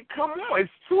 Like, come on, it's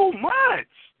too much.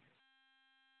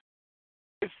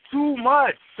 It's too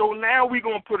much. So now we're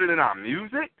going to put it in our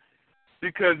music,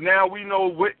 because now we know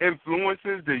what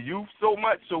influences the youth so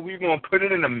much, so we're going to put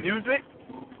it in the music.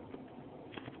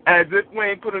 As if we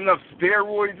ain't put enough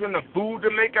steroids in the food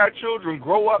to make our children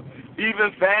grow up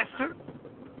even faster.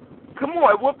 Come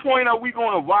on, at what point are we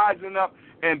going to wisen up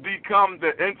and become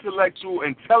the intellectual,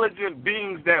 intelligent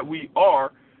beings that we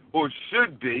are or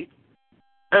should be,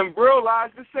 and realize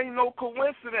this ain't no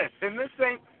coincidence, and this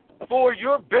ain't for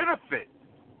your benefit.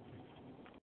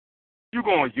 You're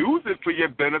going to use it for your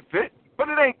benefit, but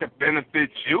it ain't to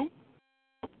benefit you.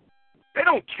 They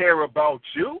don't care about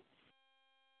you.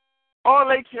 All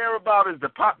they care about is the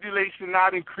population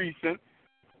not increasing,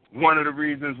 one of the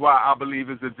reasons why I believe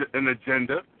is an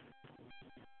agenda.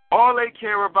 All they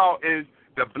care about is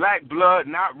the black blood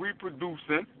not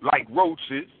reproducing like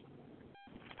roaches,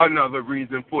 another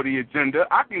reason for the agenda.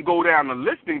 I can go down the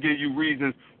list and give you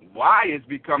reasons why it's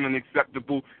becoming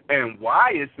acceptable and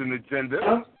why it's an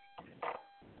agenda.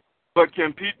 But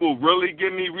can people really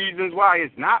give me reasons why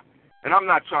it's not? And I'm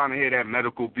not trying to hear that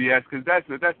medical BS, because that's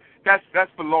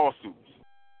for lawsuits.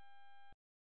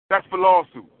 That's for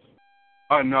lawsuits.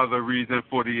 Another reason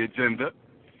for the agenda.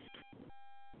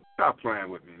 Stop playing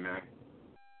with me, man.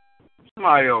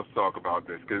 Somebody else talk about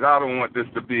this, because I don't want this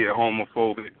to be a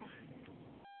homophobic.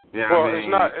 Yeah, well, I mean,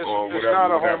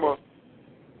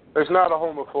 it's not a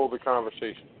homophobic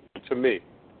conversation to me,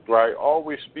 right? All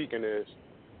we're speaking is,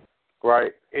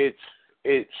 right, it's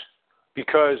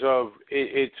because of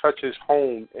it touches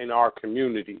home in our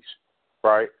communities,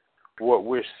 right? What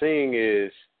we're seeing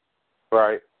is,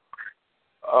 right,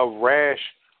 a rash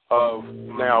of,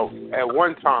 now, at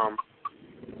one time,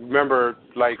 remember,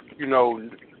 like, you know,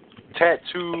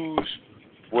 tattoos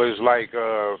was like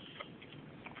a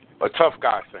tough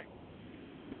guy thing.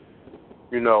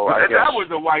 You know, I guess. That was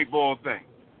a white ball thing.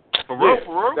 For real.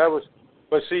 That was,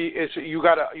 but see, it's you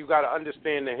gotta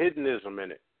understand the hiddenism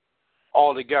in it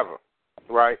altogether,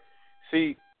 right?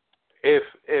 See, if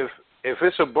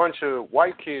it's a bunch of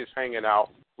white kids hanging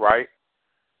out, right,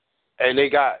 and they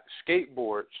got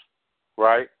skateboards,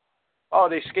 right? Oh,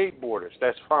 they skateboarders.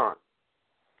 That's fine,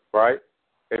 right?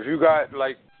 If you got,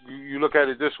 like, you look at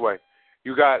it this way,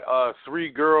 you got 3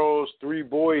 girls, 3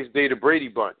 boys, they the Brady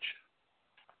Bunch,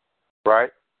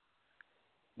 right?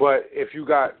 But if you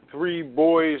got 3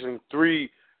 boys and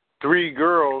three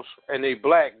girls and they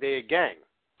black, they a gang.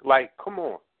 Like, come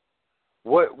on,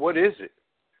 what is it?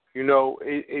 You know,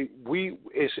 it's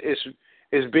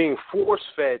being force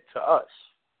fed to us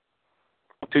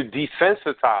to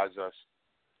desensitize us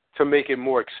to make it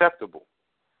more acceptable.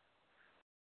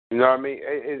 You know what I mean?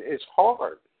 It's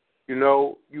hard. You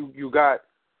know, you got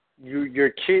your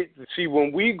kid. See,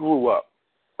 when we grew up,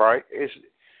 right? It's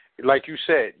like you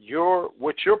said.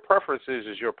 What your preference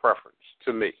is your preference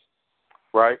to me,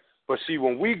 right? But see,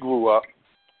 when we grew up,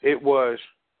 it was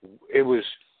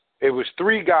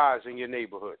 3 guys in your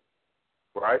neighborhood,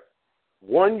 right?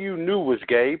 One you knew was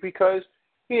gay because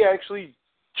he actually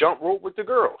jump rope with the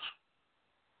girls,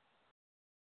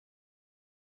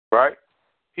 right?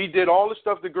 He did all the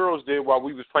stuff the girls did while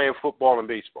we was playing football and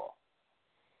baseball.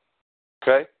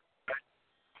 Okay?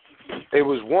 It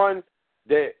was one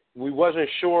that we wasn't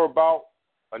sure about,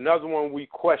 another one we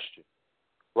questioned,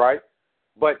 right?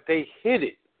 But they hid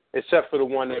it, except for the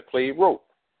one that played rope,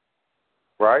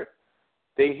 right?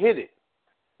 They hid it.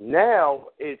 Now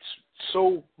it's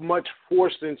so much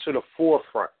forced into the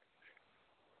forefront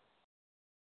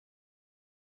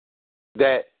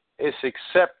that it's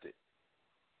accepted.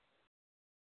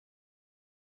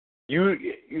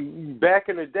 You back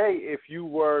in the day, if you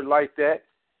were like that,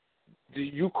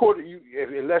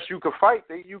 unless you could fight,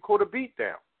 you could have beat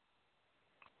down.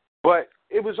 But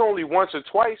it was only once or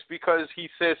twice because he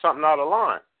said something out of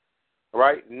line,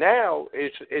 right? Now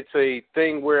it's a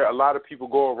thing where a lot of people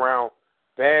go around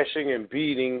bashing and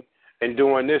beating and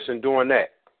doing this and doing that.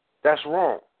 That's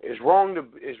wrong. It's wrong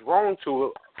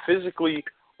to physically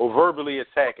or verbally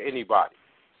attack anybody.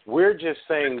 We're just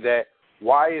saying that.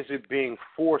 Why is it being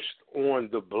forced on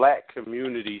the black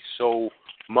community so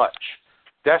much?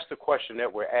 That's the question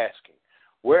that we're asking.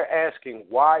 We're asking,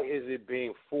 why is it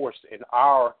being forced in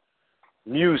our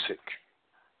music?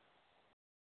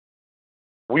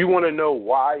 We want to know,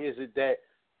 why is it that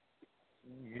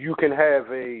you can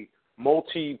have a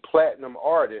multi-platinum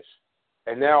artist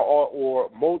and now,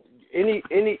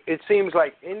 it seems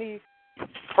like any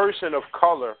person of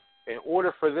color, in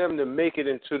order for them to make it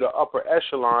into the upper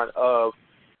echelon of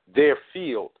their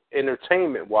field,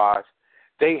 entertainment-wise,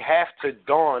 they have to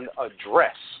don a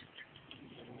dress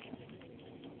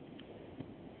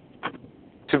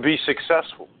to be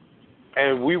successful.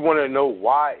 And we want to know,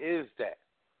 why is that?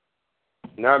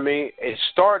 You know what I mean? It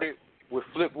started with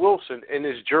Flip Wilson and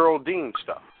his Geraldine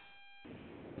stuff.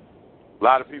 A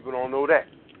lot of people don't know that.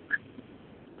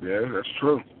 Yeah, that's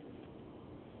true.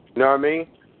 You know what I mean?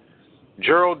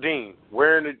 Geraldine,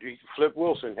 Flip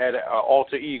Wilson had an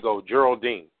alter ego,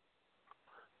 Geraldine,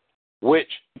 which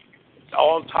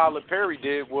all Tyler Perry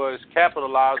did was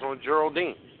capitalize on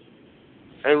Geraldine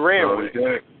and ran with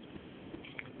it.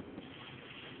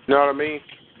 You know what I mean?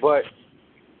 But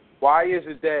why is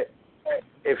it that,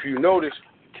 if you notice,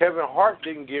 Kevin Hart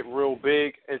didn't get real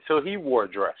big until he wore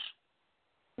a dress?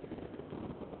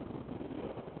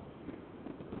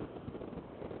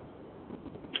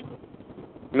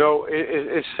 No,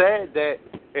 it's sad that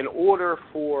in order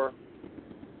for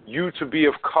you to be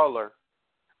of color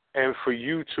and for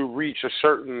you to reach a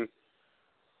certain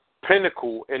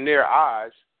pinnacle in their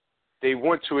eyes, they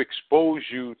want to expose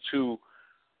you to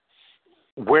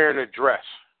wearing a dress,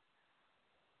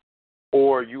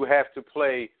 or you have to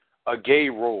play a gay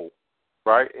role,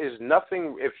 right? Is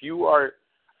nothing. If you're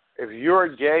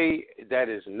gay,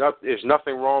 there's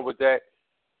nothing wrong with that.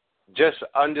 Just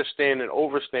understand and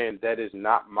overstand that is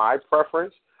not my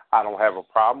preference. I don't have a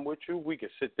problem with you. We can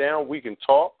sit down. We can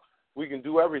talk. We can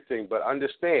do everything. But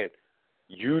understand,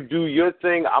 you do your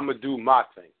thing, I'm going to do my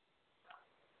thing.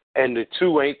 And the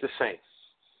two ain't the same.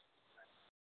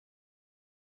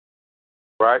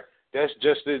 Right? That's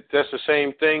the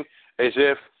same thing as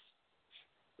if,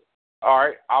 all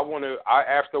right,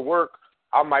 after work,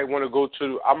 I might want to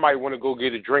go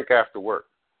get a drink after work.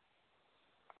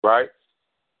 Right?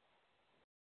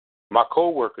 My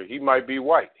coworker, he might be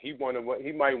white. He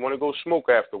might want to go smoke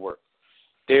after work.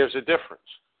 There's a difference.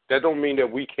 That don't mean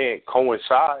that we can't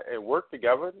coincide and work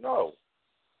together. No.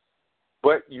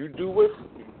 But you do what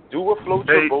floats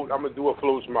your boat. I'm gonna do what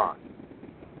floats mine.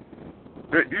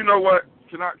 You know what?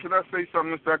 Can I say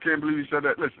something? I can't believe you said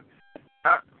that. Listen.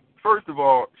 First of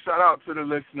all, shout out to the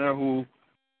listener who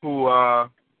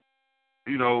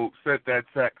sent that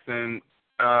text, and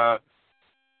I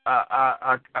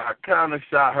kind of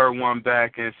shot her one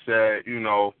back and said,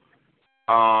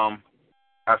 I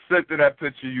sent her that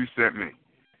picture you sent me.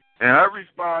 And her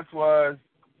response was,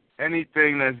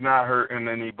 anything that's not hurting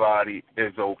anybody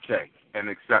is okay and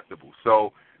acceptable.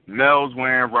 So males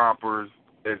wearing rompers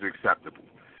is acceptable.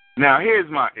 Now, here's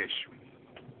my issue,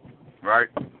 right?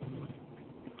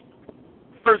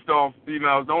 First off,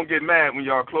 females, don't get mad when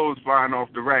y'all clothes flying off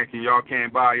the rack and y'all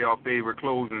can't buy y'all favorite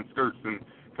clothes and skirts and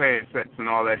pants sets and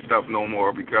all that stuff no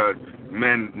more because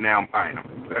men now buy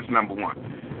them. That's number one.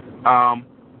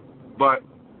 But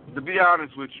to be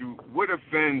honest with you, what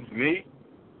offends me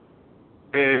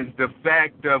is the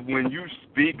fact of when you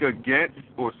speak against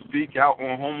or speak out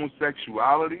on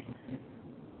homosexuality,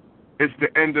 it's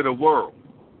the end of the world.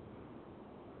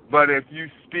 But if you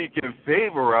speak in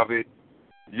favor of it,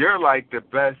 you're like the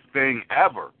best thing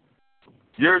ever.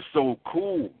 You're so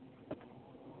cool.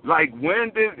 Like,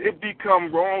 when did it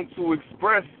become wrong to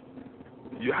express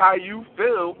how you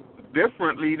feel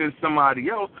differently than somebody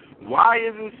else? Why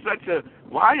is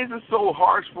it so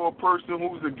harsh for a person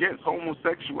who's against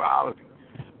homosexuality?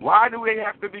 Why do they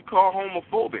have to be called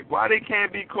homophobic? Why they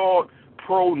can't be called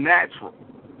pro-natural?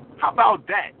 How about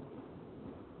that?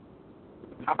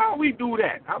 How about we do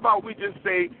that? How about we just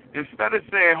say, instead of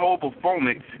saying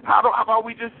homophobic, how about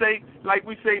we just say, like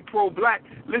we say pro-black,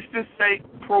 let's just say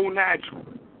pro-natural.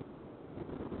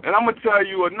 And I'm going to tell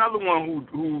you another one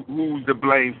who's to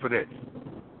blame for this.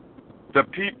 The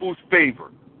people's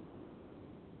favorite.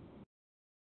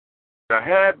 The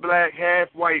half-black,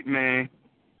 half-white man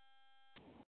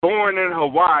born in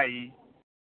Hawaii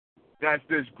that's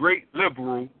this great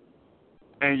liberal,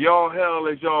 and y'all hell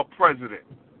is y'all president.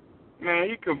 Man,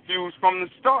 he confused from the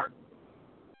start.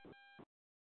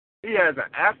 He has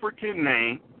an African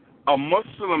name, a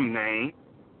Muslim name,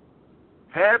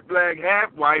 half black,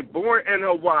 half white, born in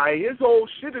Hawaii. His whole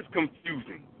shit is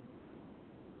confusing.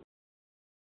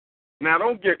 Now,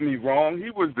 don't get me wrong. He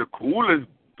was the coolest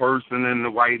person in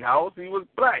the White House. He was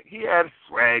black. He had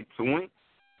swag to him.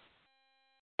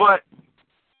 But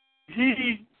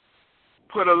he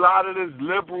put a lot of this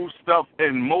liberal stuff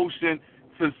in motion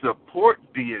to support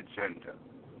the agenda.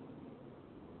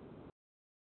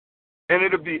 And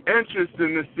it'll be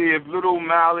interesting to see if little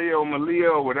Mally or Malia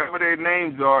or whatever their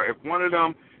names are, if one of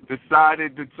them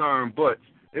decided to turn butch.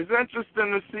 It's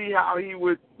interesting to see how he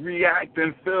would react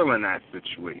and feel in that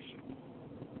situation.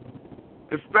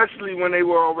 Especially when they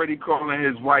were already calling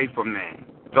his wife a man.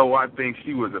 Though I think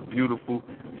she was a beautiful,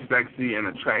 sexy, and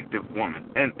attractive woman,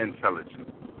 and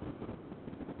intelligent.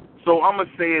 So I'm going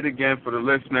to say it again for the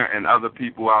listener and other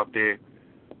people out there.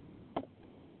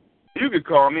 You can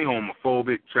call me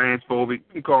homophobic, transphobic.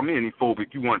 You can call me any phobic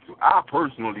you want to. I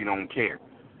personally don't care.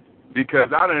 Because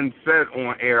I done said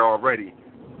on air already,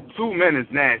 2 men is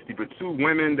nasty, but 2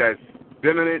 women that's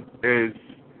feminine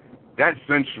that's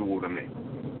sensual to me.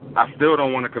 I still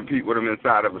don't want to compete with them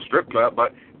inside of a strip club,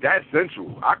 but that's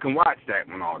sensual. I can watch that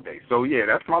one all day. So, yeah,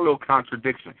 that's my little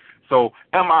contradiction. So,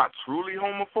 am I truly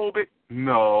homophobic?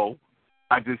 No.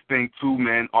 I just think 2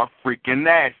 men are freaking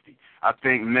nasty. I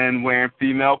think men wearing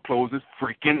female clothes is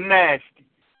freaking nasty.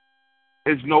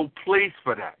 There's no place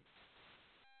for that.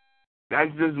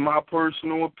 That's just my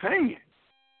personal opinion.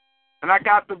 And I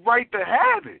got the right to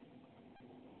have it.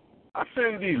 I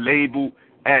shouldn't be labeled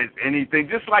as anything.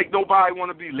 Just like nobody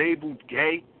want to be labeled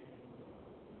gay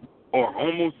or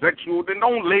homosexual, then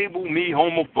don't label me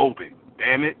homophobic,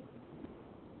 damn it.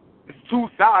 It's 2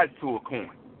 sides to a coin.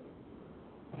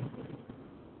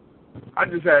 I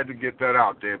just had to get that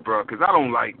out there, bro, because I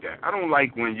don't like that. I don't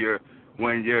like when you're,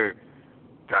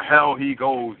 to hell he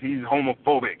goes, he's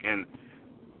homophobic, and,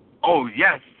 oh,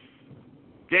 yes,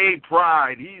 gay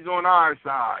pride, he's on our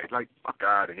side. Like, fuck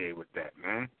out of here with that,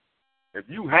 man. If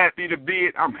you happy to be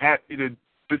it, I'm happy to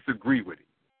disagree with it.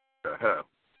 The hell.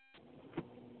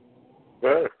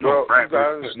 Yeah, No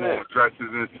rappers putting on dresses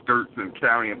and skirts and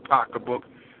carrying pocketbooks.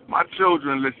 My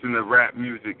children listen to rap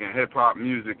music and hip-hop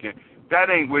music, and that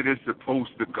ain't where they're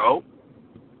supposed to go.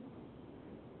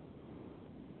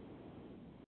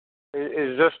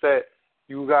 It's just that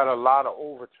you got a lot of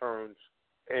overtones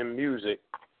in music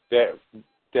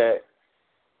that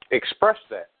express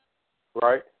that,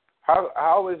 right?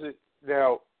 How is it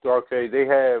now? Okay, they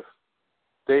have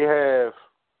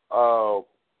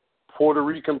Puerto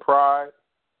Rican pride,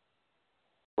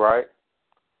 right?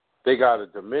 They got a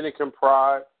Dominican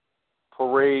pride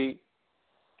parade.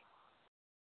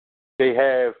 They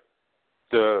have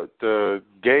the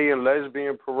gay and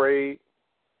lesbian parade,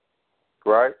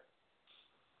 right?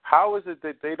 How is it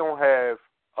that they don't have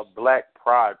a black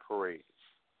pride parade?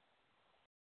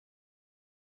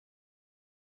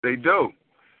 They do.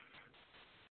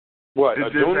 What, it's a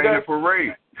just Doom ain't Day? a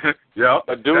parade. Yep.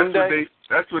 A Doom Day?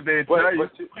 That's what they tell you.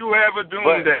 You have a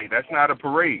Doom Day. That's not a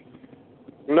parade.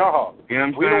 No. You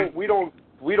know what I'm saying?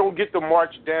 We don't get to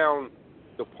march down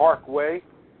the Parkway.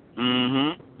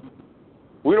 Mm-hmm.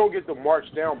 We don't get to march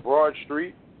down Broad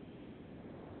Street.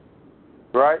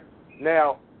 Right?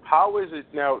 Now, how is it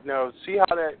now see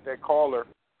how that caller,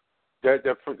 that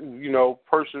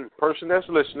person that's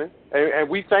listening, and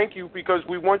we thank you because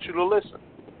we want you to listen.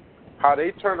 How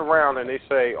they turn around and they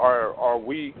say, are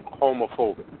we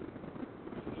homophobic?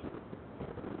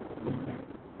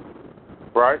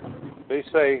 Right? They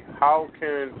say, how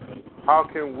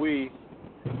can we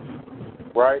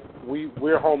right?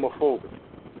 We're homophobic,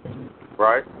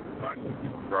 right?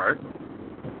 Right.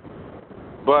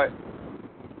 But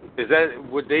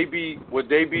would they be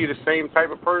the same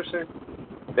type of person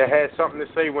that had something to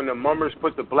say when the mummers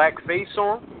put the black face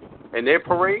on in their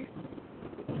parade?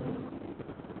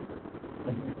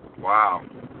 Wow,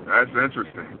 that's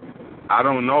interesting. I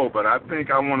don't know, but I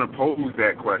think I want to pose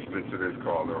that question to this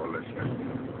caller or listener,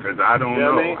 because I don't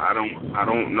know. I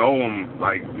don't know them,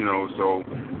 like, you know. So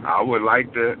I would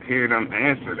like to hear them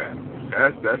answer that.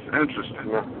 That's interesting.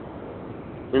 Yeah.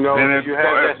 You know, and you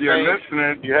had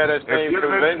that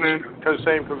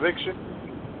same conviction.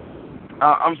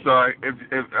 I'm sorry.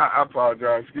 If I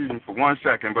apologize. Excuse me for 1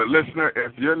 second, but listener,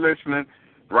 if you're listening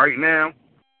right now,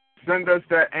 send us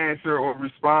that answer or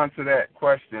respond to that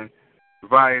question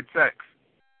via text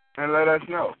and let us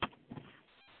know.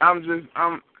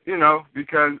 You know,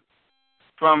 because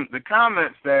from the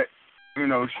comments that, you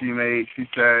know, she made, she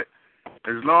said,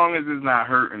 as long as it's not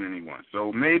hurting anyone.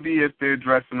 So maybe if they're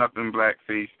dressing up in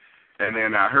blackface and they're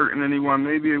not hurting anyone,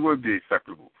 maybe it would be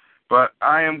acceptable. But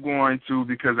I am going to,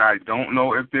 because I don't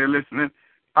know if they're listening,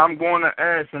 I'm going to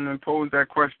ask them and pose that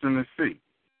question to see.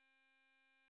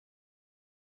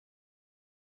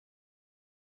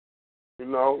 You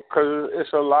know, because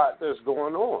it's a lot that's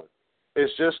going on.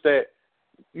 It's just that,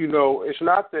 you know, it's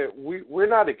not that we're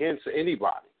not against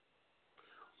anybody,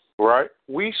 right?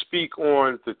 We speak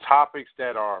on the topics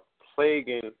that are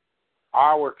plaguing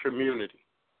our community,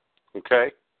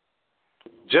 okay?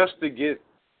 Just to get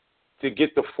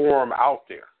the forum out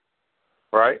there,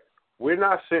 right? We're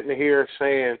not sitting here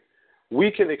saying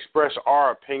we can express our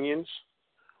opinions,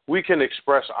 we can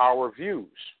express our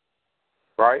views,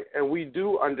 right? And we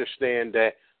do understand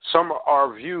that some of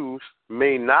our views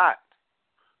may not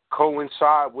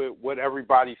coincide with what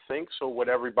everybody thinks or what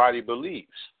everybody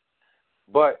believes.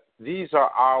 But these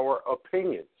are our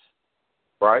opinions,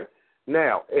 right?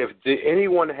 Now, if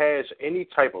anyone has any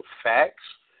type of facts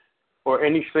or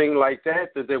anything like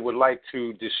that they would like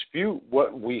to dispute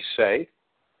what we say,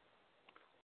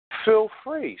 feel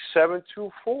free.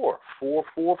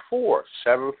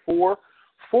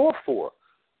 724-444-7444.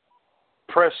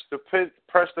 Press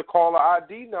the caller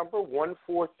ID number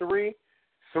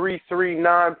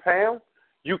 143-339#.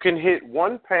 You can hit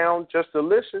 £1 just to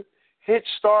listen. Hit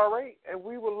 *8, and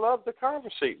we would love to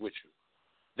conversate with you.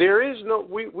 There is no,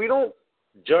 we don't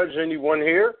judge anyone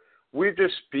here. We're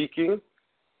just speaking,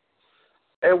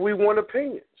 and we want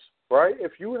opinions, right?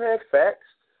 If you have facts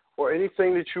or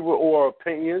anything that or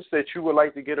opinions that you would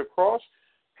like to get across,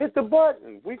 hit the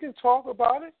button. We can talk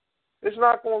about it. It's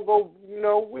not going to go, you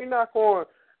know, we're not going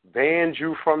to ban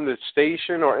you from the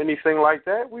station or anything like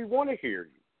that. We want to hear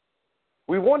you.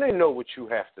 We want to know what you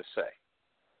have to say.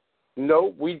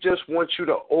 No, we just want you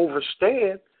to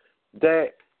understand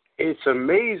that it's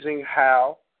amazing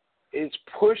how it's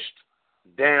pushed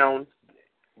down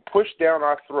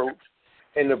our throats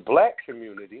in the black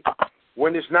community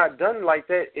when it's not done like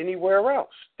that anywhere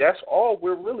else. That's all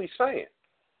we're really saying.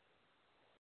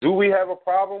 Do we have a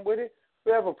problem with it?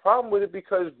 We have a problem with it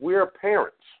because we're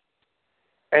parents,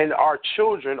 and our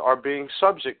children are being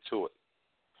subject to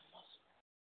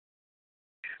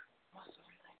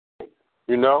it.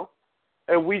 You know?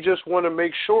 And we just want to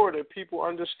make sure that people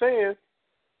understand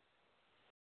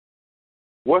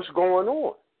what's going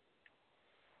on.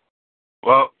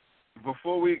 Well,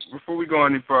 before we go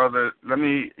any further, let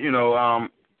me, you know,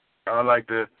 I'd like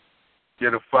to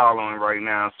get a following right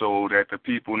now so that the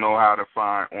people know how to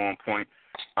find On Point.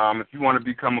 If you want to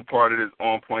become a part of this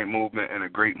On Point movement, and a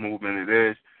great movement it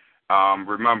is,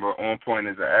 remember, On Point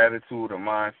is an attitude, a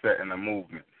mindset, and a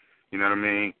movement. You know what I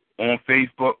mean? On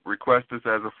Facebook, request us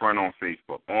as a friend on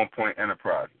Facebook, On Point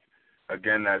Enterprises.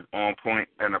 Again, that's On Point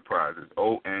Enterprises,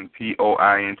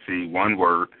 ONPOINT, one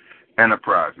word,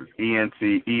 Enterprises,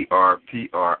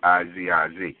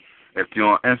 ENTERPRIZIZ. If you're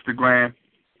on Instagram,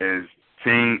 it's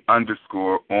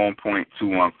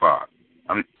team_OnPoint215.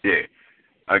 Yeah.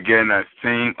 Again, that's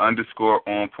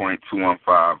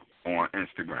team_OnPoint215 on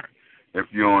Instagram.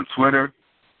 If you're on Twitter,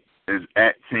 it's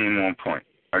 @TeamOnPoint.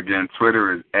 Again,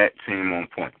 Twitter is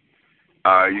 @TeamOnPoint.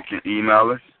 You can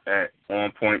email us at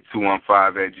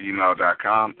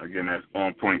onpoint215@gmail.com. Again, that's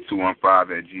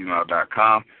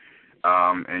onpoint215@gmail.com.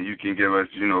 And you can give us,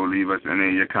 you know, leave us any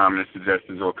of your comments,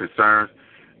 suggestions, or concerns.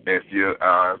 If you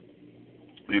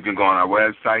can go on our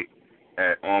website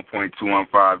at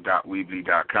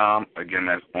onpoint215.weebly.com. Again,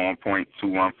 that's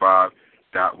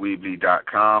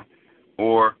onpoint215.weebly.com.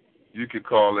 Or you can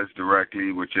call us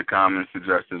directly with your comments,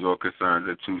 suggestions, or concerns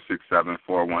at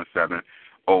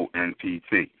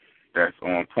 267-417-ONPT. That's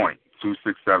On Point,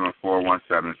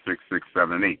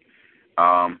 267-417-6678.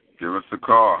 Give us a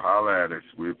call. Holler at us.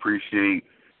 We appreciate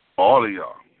all of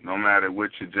y'all. No matter what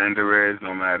your gender is,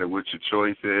 no matter what your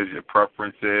choice is, your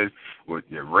preference is, what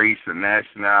your race or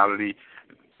nationality,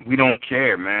 we don't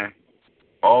care, man.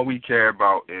 All we care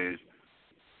about is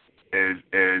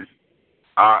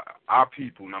our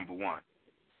people, number one,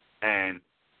 and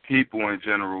people in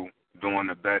general doing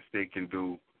the best they can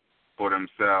do for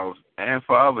themselves and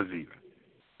for others even.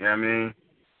 You know what I mean?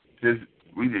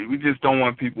 We just don't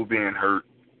want people being hurt.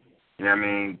 You know what I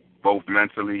mean? Both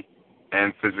mentally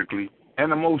and physically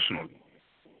and emotionally.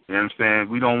 You know what I'm saying?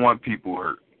 We don't want people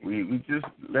hurt. We just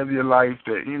live your life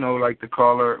that, you know, like the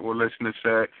caller or listener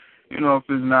said, you know, if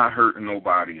it's not hurting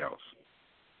nobody else,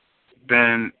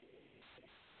 then,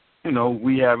 you know,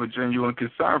 we have a genuine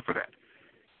concern for that.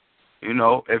 You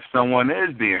know, if someone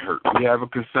is being hurt, we have a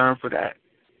concern for that.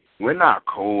 We're not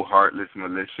cold, heartless,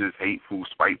 malicious, hateful,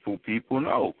 spiteful people,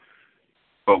 no.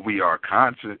 But we are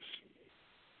conscious.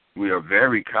 We are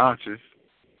very conscious.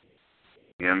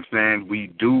 You know what I'm saying?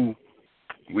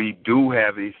 We do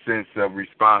have a sense of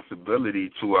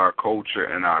responsibility to our culture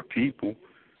and our people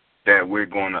that we're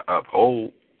going to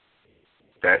uphold.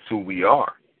 That's who we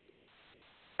are.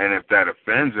 And if that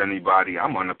offends anybody,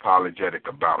 I'm unapologetic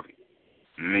about it,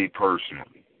 me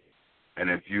personally. And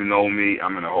if you know me,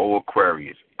 I'm in a whole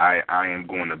Aquarius. I am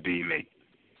going to be me.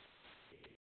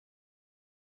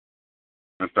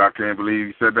 I can't believe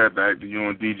you said that. Back to you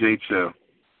and DJ Chill.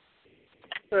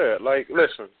 Yeah, like,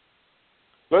 listen.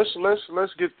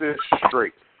 Let's get this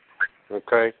straight,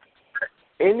 okay?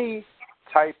 Any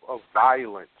type of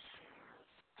violence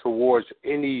towards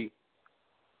any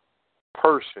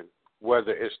person,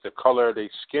 whether it's the color of their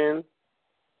skin,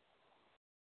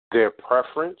 their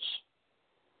preference,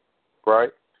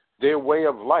 right, their way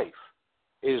of life,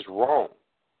 is wrong.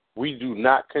 We do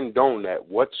not condone that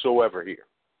whatsoever here.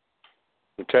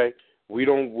 Okay?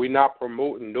 We're not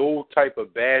promoting no type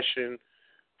of bashing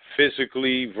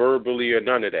physically, verbally, or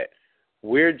none of that.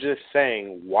 We're just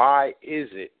saying, why is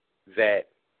it that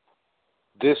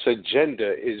this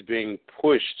agenda is being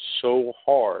pushed so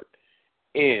hard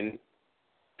in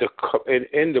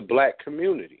the black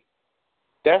community?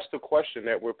 That's the question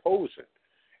that we're posing.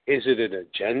 Is it an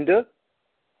agenda?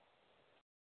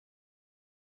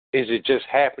 Is it just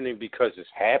happening because it's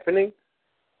happening?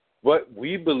 But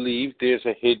we believe there's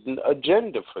a hidden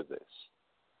agenda for this.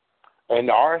 And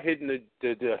our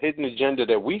the hidden agenda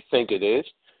that we think it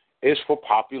is for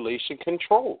population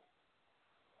control.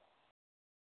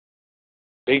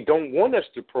 They don't want us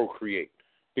to procreate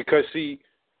because, see,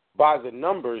 by the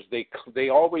numbers, they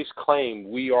always claim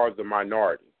we are the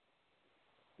minority.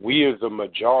 We are the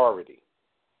majority.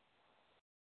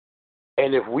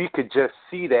 And if we could just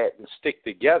see that and stick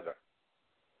together,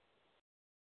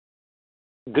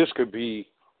 this could be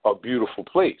a beautiful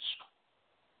place.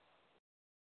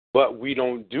 But we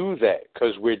don't do that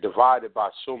because we're divided by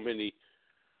so many,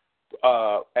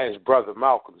 as Brother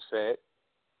Malcolm said,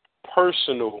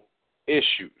 personal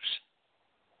issues.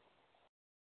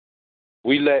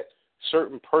 We let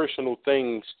certain personal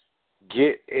things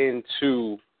get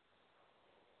into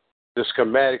the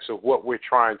schematics of what we're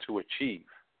trying to achieve.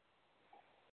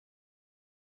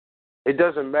 It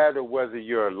doesn't matter whether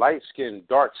you're light-skinned,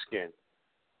 dark-skinned,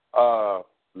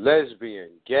 lesbian,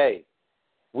 gay.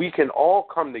 We can all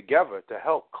come together to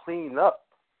help clean up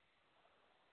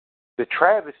the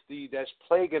travesty that's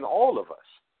plaguing all of us.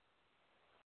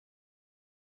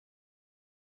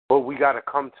 But we got to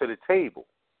come to the table.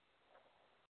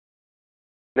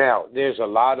 Now, there's a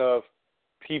lot of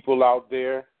people out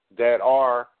there that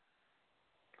are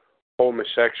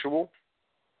homosexual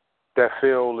that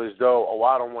feel as though, oh,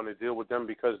 I don't want to deal with them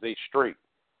because they straight.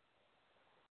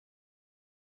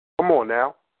 Come on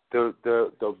now.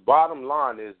 The bottom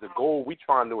line is the goal we're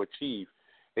trying to achieve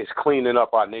is cleaning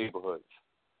up our neighborhoods.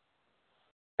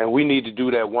 And we need to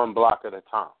do that one block at a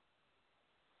time.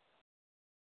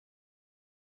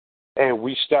 And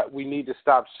we need to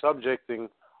stop subjecting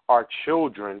our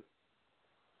children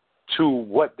to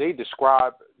what they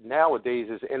describe nowadays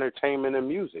as entertainment and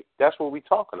music. That's what we're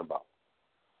talking about.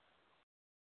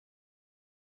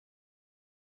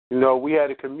 You know, we had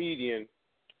a comedian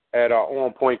at our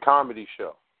On Point comedy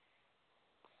show.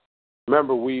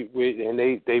 Remember,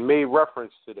 they made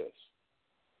reference to this.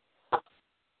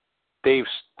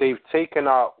 They've taken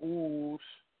our oohs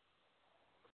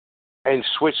and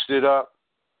switched it up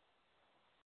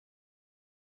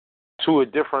to a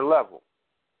different level.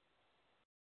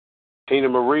 Tina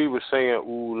Marie was saying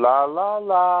ooh la la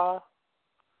la,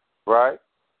 right?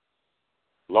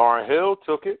 Lauryn Hill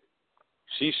took it.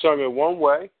 She sung it one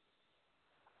way.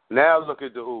 Now look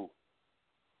at the ooh.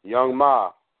 Young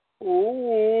Ma.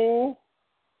 Ooh.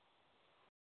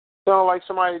 sound like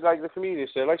somebody, like the comedian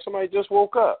said, like somebody just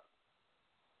woke up.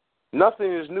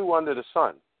 Nothing is new under the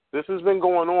sun. This has been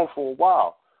going on for a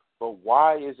while, but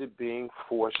why is it being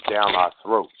forced down our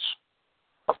throats?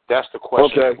 That's the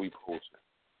question that we pose.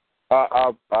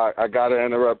 I gotta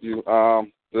interrupt you. The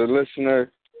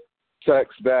listener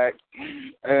texts back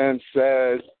and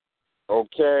says,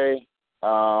 "Okay,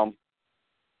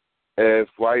 if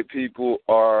white people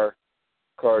are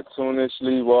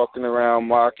cartoonishly walking around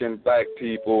mocking black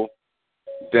people,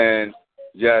 then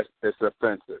yes, it's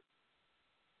offensive."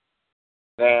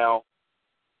 Now,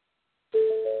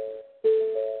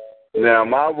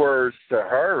 my words to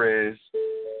her is,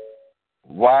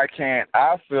 why can't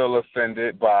I feel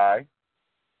offended by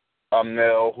a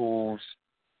male who's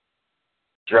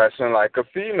dressing like a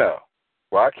female?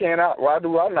 Why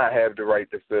do I not have the right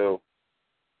to feel,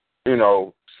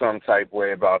 some type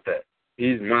way about that?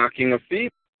 He's mocking a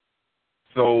female.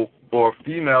 So, or a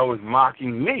female is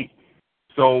mocking me.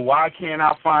 So why can't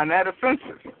I find that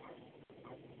offensive?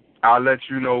 I'll let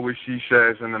you know what she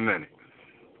says in a minute.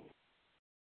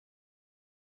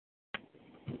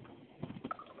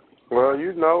 Well,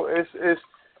 it's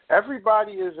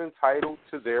everybody is entitled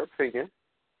to their opinion,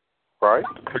 right?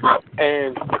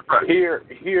 And here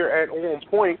at On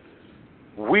Point,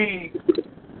 we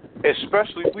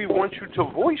want you to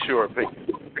voice your opinion,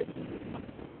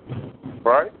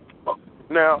 right?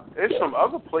 Now, there's some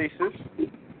other places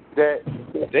that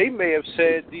they may have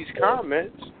said these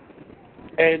comments,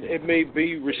 and it may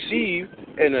be received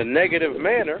in a negative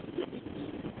manner,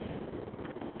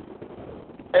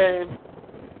 and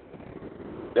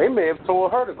they may have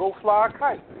told her to go fly a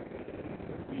kite.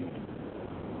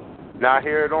 Now,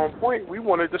 here at On Point, we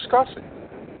want to discuss it.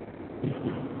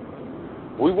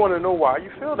 We want to know why you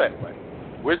feel that way.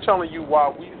 We're telling you why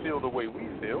we feel the way we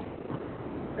feel,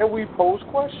 and we pose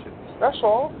questions. That's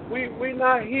all. We're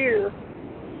not here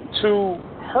to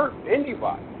hurt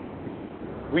anybody.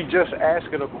 We just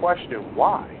asking a question: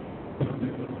 why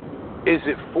is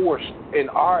it forced in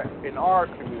our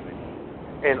community,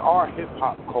 in our hip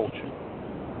hop culture?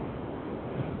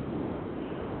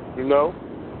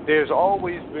 There's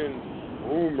always been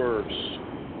rumors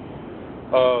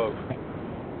of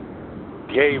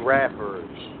gay rappers,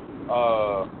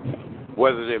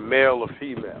 whether they're male or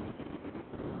female.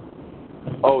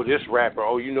 Oh, this rapper,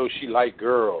 she like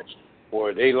girls,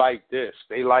 or they like this,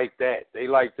 they like that, they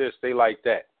like this, they like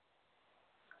that.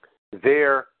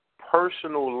 Their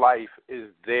personal life is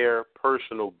their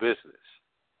personal business.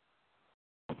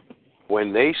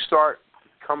 When they start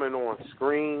coming on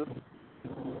screen,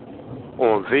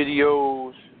 on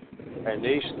videos, and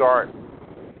they start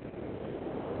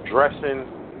dressing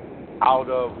out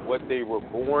of what they were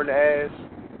born as,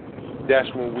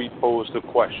 that's when we pose the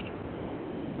question.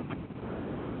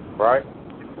 Right?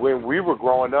 When we were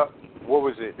growing up, what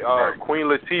was it? Queen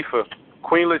Latifah.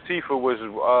 Queen Latifah was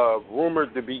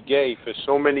rumored to be gay for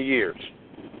so many years.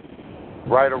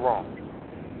 Right or wrong?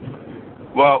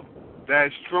 Well,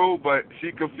 that's true, but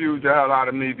she confused the hell out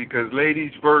of me because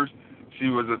ladies first, she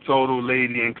was a total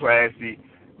lady and classy,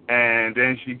 and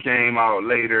then she came out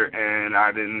later, and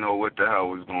I didn't know what the hell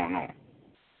was going on.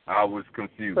 I was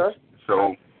confused. Okay.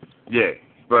 So, yeah,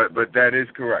 but that is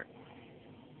correct.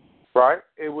 Right?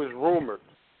 It was rumored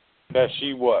that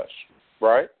she was,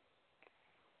 right?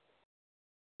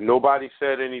 Nobody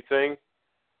said anything.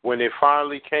 When it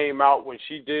finally came out, when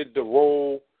she did the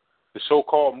role, the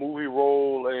so-called movie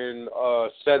role, and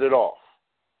set it off,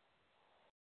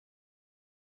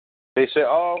 they said,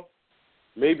 oh,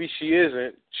 maybe she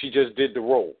isn't. She just did the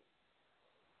role.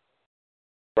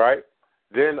 Right?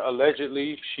 Then,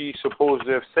 allegedly, she's supposed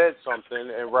to have said something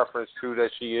in reference to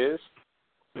that she is.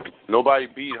 Nobody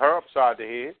beat her upside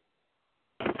the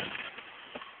head.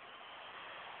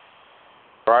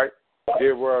 Right?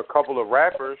 There were a couple of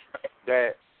rappers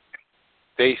that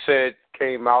they said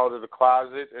came out of the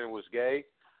closet and was gay,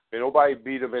 and nobody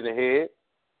beat them in the head.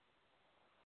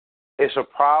 It's a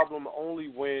problem only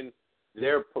when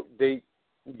your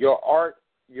art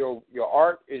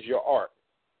is your art.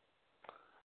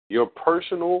 Your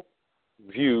personal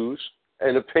views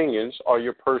and opinions are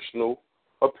your personal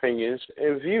opinions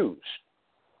and views.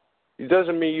 It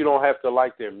doesn't mean you don't have to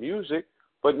like their music,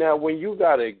 but now when you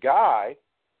got a guy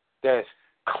that's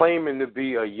claiming to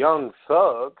be a young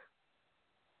thug,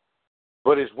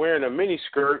 but is wearing a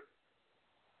miniskirt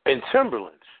and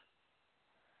Timberlands,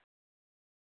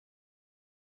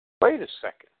 wait a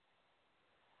second.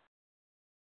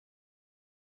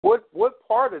 What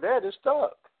part of that is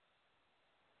thug?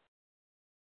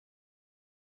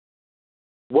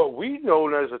 What we know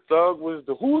as a thug was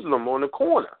the hoodlum on the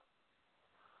corner.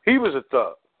 He was a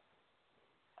thug.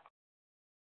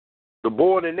 The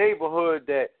boy in the neighborhood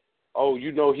that,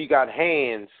 he got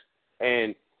hands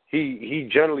and he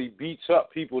generally beats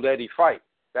up people that he fight.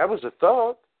 That was a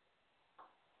thug.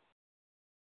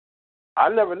 I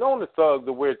never known a thug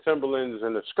to wear Timberlands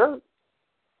and a skirt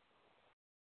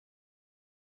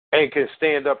and can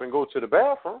stand up and go to the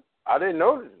bathroom. I didn't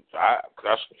know that.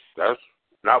 That's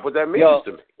not what that means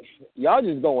to me. Y'all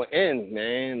just going in,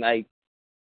 man. Like,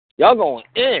 y'all going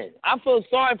in. I feel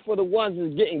sorry for the ones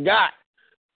that's getting got,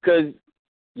 because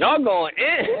y'all going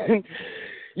in.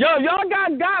 Yo,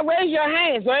 y'all got, raise your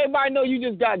hand so everybody know you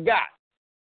just got.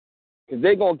 Because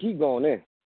they going to keep going in.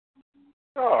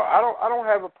 No, I don't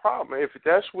have a problem. If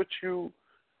that's what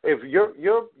if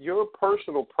your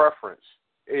personal preference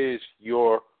is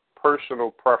your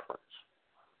personal preference,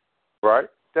 right?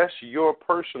 That's your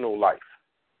personal life,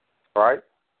 right?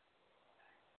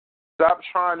 Stop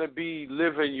trying to be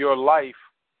living your life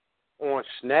on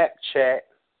Snapchat,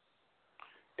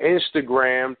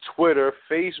 Instagram, Twitter,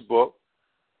 Facebook,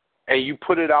 and you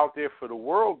put it out there for the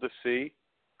world to see,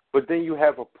 but then you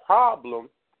have a problem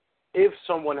if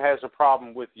someone has a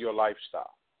problem with your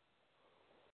lifestyle.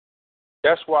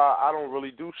 That's why I don't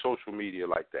really do social media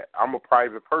like that. I'm a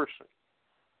private person,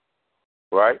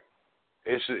 right?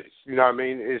 It's, you know what I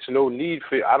mean? It's no need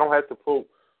for, I don't have to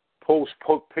post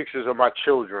pictures of my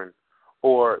children,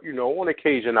 or, on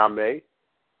occasion I may,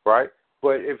 right?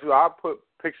 But if I put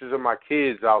pictures of my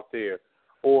kids out there,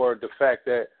 or the fact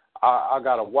that I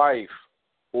got a wife,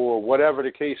 or whatever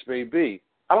the case may be,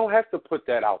 I don't have to put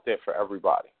that out there for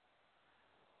everybody.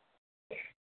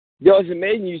 Yo, it's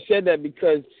amazing you said that,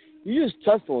 because you just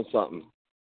touched on something.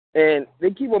 And they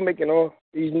keep on making all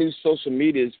these new social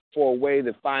medias for a way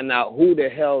to find out who the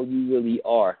hell you really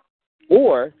are,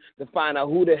 or to find out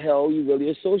who the hell you really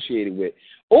associated with,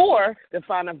 or to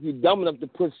find out if you're dumb enough to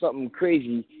put something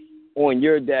crazy on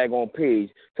your daggone page.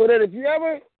 So that if you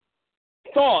ever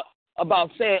thought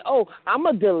about saying, I'm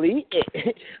going to delete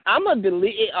it. I'm going to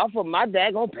delete it off of my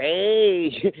daggone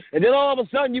page. And then all of a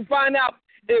sudden you find out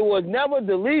it was never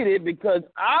deleted, because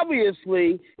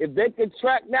obviously if they could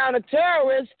track down a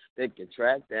terrorist, they could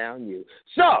track down you.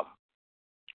 So,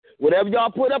 whatever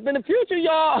y'all put up in the future,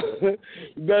 y'all, you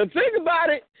better think about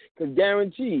it, because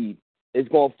guaranteed it's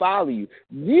going to follow you.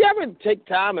 Do you ever take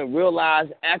time and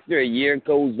realize after a year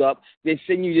goes up, they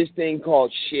send you this thing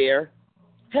called share?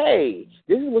 Hey,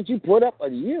 this is what you put up a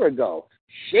year ago.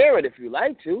 Share it if you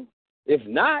like to. If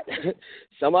not,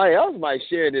 somebody else might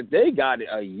share it if they got it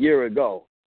a year ago.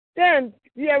 Then,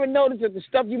 you ever notice that the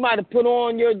stuff you might have put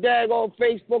on your daggone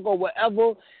Facebook or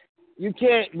whatever, you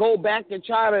can't go back and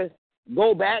try to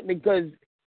go back, because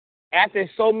after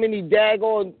so many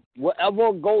daggone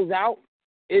whatever goes out,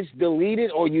 it's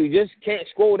deleted, or you just can't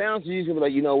scroll down, so you just be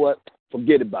like, you know what,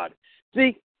 forget about it.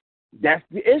 See, that's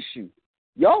the issue.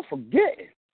 Y'all forgetting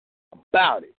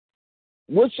about it.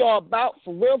 What y'all about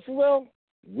for real,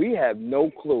 we have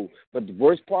no clue. But the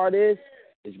worst part is,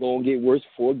 it's going to get worse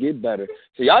before it get better.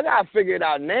 So y'all got to figure it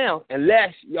out now,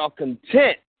 unless y'all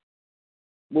content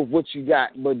with what you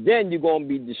got. But then you're going to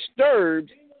be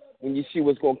disturbed when you see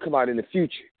what's going to come out in the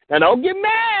future. Now, don't get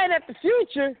mad at the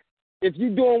future if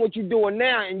you're doing what you're doing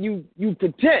now and you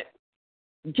content.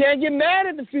 You can't get mad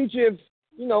at the future if,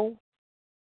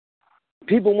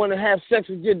 people want to have sex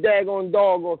with your daggone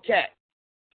dog or cat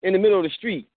in the middle of the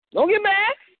street. Don't get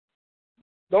mad.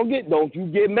 Don't you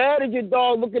get mad at your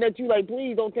dog looking at you like,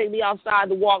 please don't take me outside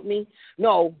to walk me.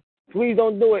 No, please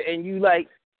don't do it. And you like,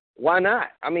 why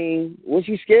not? I mean, what's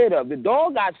you scared of? The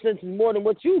dog got senses more than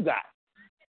what you got.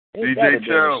 DJ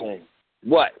Joe.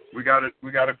 What? We got a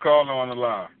caller on the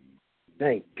line.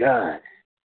 Thank God.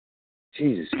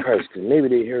 Jesus Christ, because maybe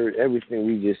they heard everything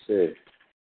we just said.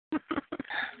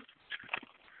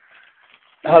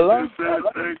 Hello?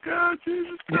 Thank God,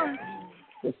 Jesus Christ.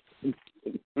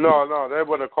 No, they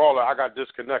wasn't a caller. I got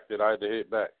disconnected. I had to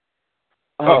hit back.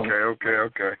 Oh.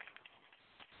 Okay.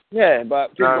 Yeah,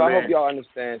 but people, I hope y'all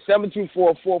understand.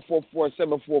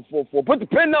 724-444-7444. Put the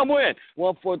PIN number in.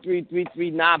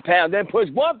 143339 #. Then push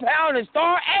 1 pound and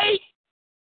 *8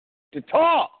 to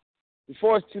talk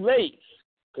before it's too late.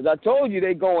 Because I told you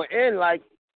they going in like,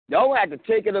 y'all have to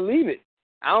take it or leave it.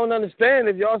 I don't understand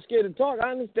if y'all scared to talk.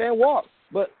 I understand walk.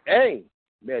 But, hey,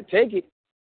 better take it.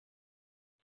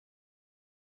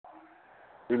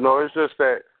 It's just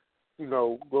that,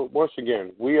 once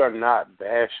again, we are not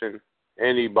bashing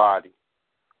anybody.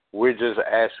 We're just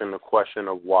asking the question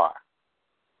of why.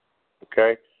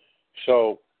 Okay?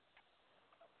 So,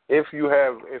 if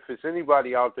it's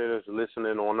anybody out there that's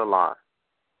listening on the line,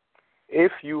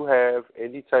 if you have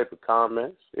any type of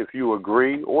comments, if you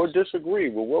agree or disagree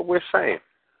with what we're saying,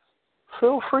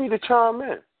 feel free to chime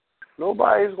in.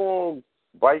 Nobody's going to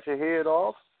bite your head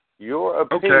off, your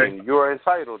opinion, you're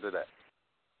entitled to that.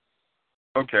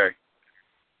 Okay.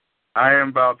 I am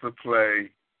about to play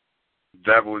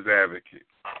devil's advocate.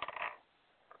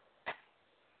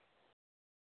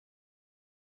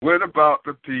 What about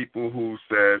the people who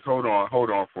says, hold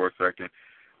on for a second.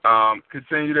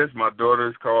 Continue this. My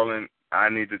daughter's calling. I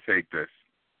need to take this.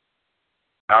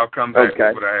 I'll come back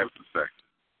with what I have to say.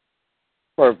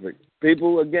 Perfect.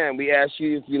 People, again, we ask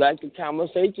you if you like the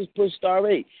conversation, just push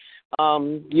 *8.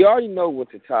 You already know what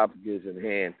the topic is at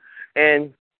hand,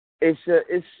 and it's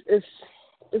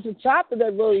a topic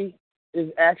that really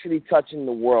is actually touching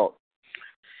the world.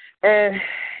 And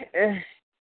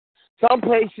some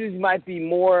places might be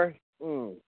more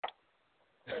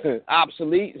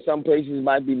obsolete. Some places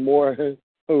might be more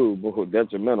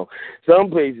detrimental. Some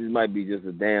places might be just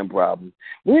a damn problem.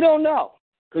 We don't know,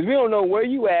 because we don't know where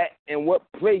you at and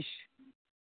what place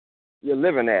you're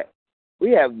living at.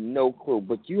 We have no clue,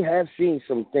 but you have seen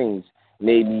some things,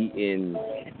 maybe in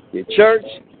your church,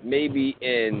 maybe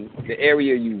in the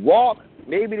area you walk,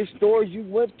 maybe the stores you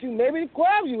went to, maybe the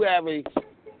clubs you have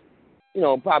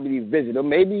probably visited, or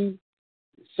maybe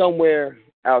somewhere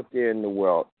out there in the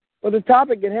world. But the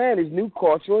topic at hand is new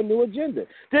culture or new agenda.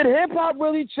 Did hip-hop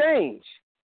really change?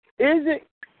 Is it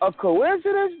a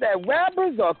coincidence that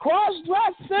rappers are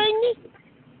cross-dressing?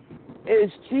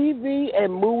 Is TV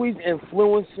and movies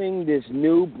influencing this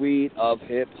new breed of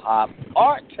hip-hop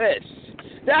artists?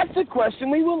 That's the question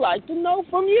we would like to know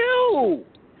from you.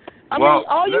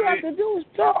 All you have to do is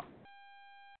talk.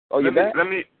 Oh, you're back?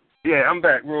 I'm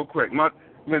back real quick.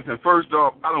 Listen, first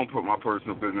off, I don't put my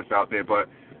personal business out there, but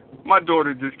my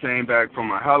daughter just came back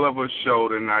from a hell of a show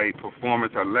tonight,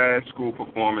 performance, her last school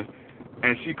performance,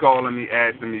 and she calling me,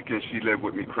 asking me, can she live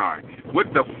with me crying?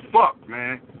 What the fuck,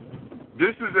 man?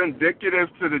 This is indicative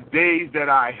to the days that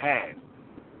I had.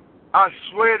 I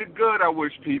swear to God, I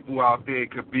wish people out there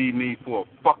could be me for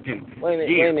a fucking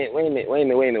year. Wait a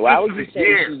minute. Why would you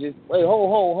say she just... Wait,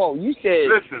 hold. You said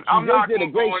listen, I'm not did a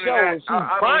great show and she's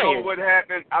I don't know what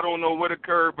happened. I don't know what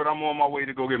occurred, but I'm on my way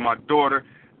to go get my daughter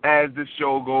as the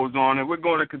show goes on, and we're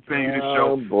going to continue the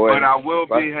show. Boy. But I will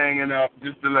be hanging up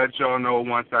just to let y'all know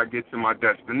once I get to my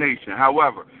destination.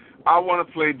 However, I want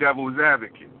to play devil's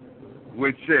advocate,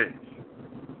 which is,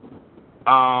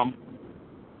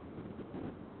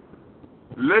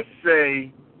 let's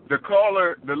say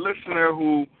the listener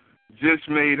who just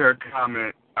made her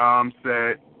comment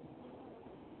said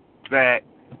that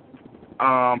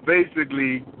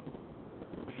basically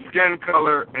skin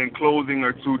color and clothing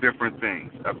are two different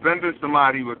things. Offending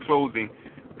somebody with clothing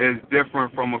is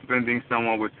different from offending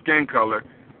someone with skin color,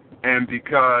 and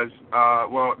because,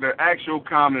 the actual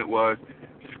comment was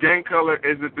skin color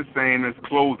isn't the same as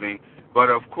clothing, but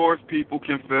of course people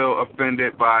can feel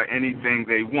offended by anything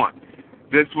they want.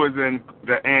 This was in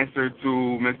the answer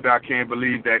to Mr. I Can't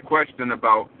Believe That question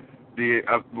about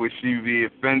would she be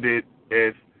offended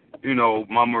if,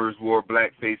 mummers wore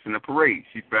blackface in the parade.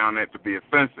 She found that to be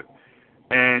offensive.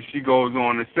 And she goes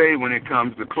on to say when it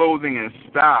comes to clothing and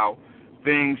style,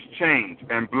 things change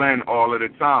and blend all of the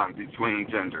time between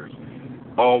genders.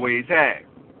 Always have.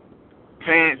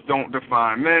 Pants don't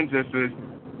define men just as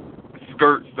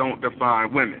skirts don't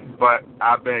define women. But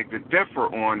I beg to differ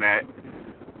on that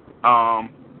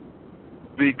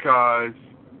because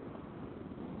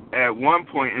at one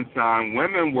point in time,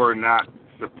 women were not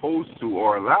supposed to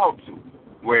or allowed to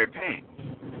wear pants.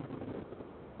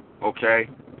 Okay?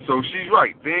 So she's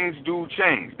right. Things do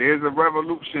change. There's a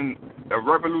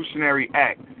revolutionary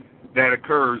act that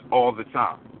occurs all the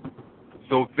time.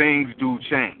 So things do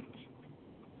change.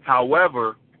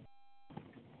 However,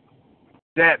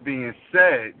 that being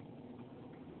said,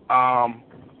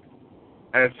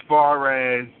 as far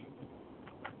as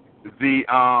the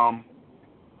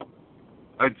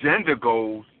agenda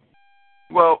goes,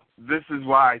 well, this is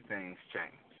why things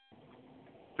change.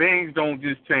 Things don't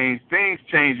just change. Things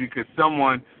change because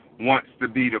someone wants to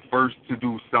be the first to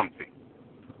do something.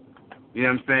 You know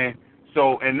what I'm saying?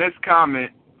 So in this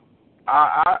comment,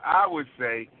 I would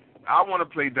say, I want to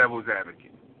play devil's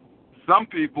advocate. Some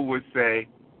people would say,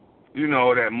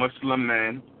 that Muslim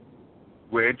men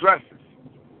wear dresses.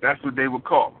 That's what they would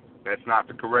call them. That's not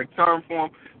the correct term for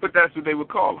them, but that's what they would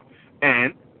call them.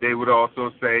 And they would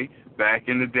also say, back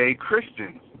in the day,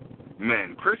 Christian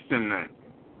men,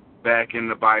 back in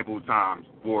the Bible times,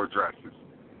 wore dresses.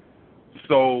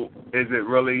 So is it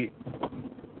really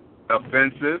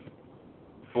offensive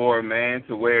for a man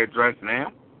to wear a dress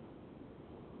now?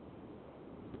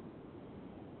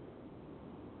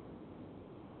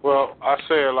 Well, I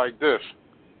say it like this.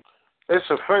 It's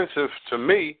offensive to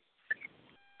me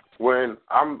when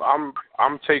I'm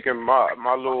taking one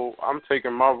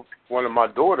of my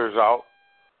daughters out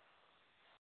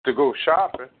to go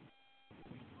shopping,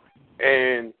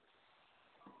 and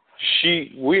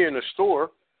we in the store,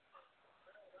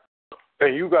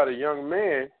 and you got a young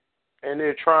man, and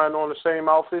they're trying on the same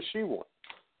outfit she wants,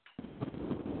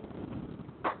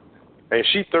 and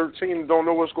she 13 and don't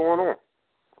know what's going on.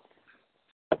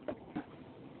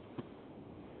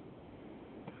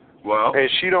 Well, and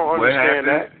she don't understand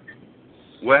that.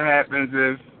 What happens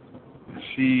if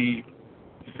she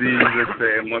sees, let's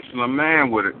say, a Muslim man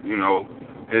with,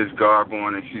 his garb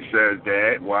on, and she says,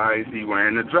 "Dad, why is he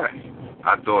wearing a dress?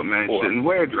 I thought men shouldn't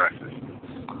wear dresses."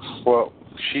 Well,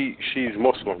 she's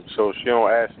Muslim, so she don't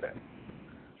ask that.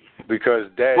 Because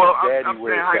Daddy I'm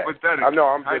wears saying that. hypothetically.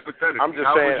 I'm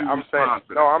just saying.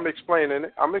 No, I'm explaining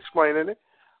it.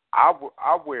 I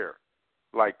wear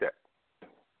like that.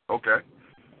 Okay.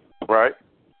 Right?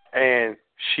 And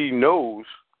she knows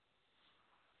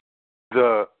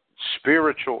the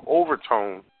spiritual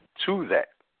overtone to that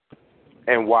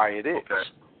and why it is. Okay.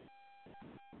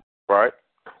 Right?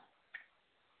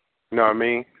 You know what I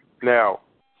mean? Now,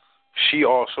 she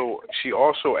also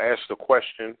asked the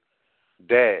question,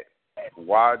 Dad,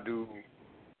 why do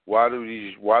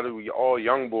we all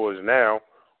young boys now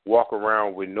walk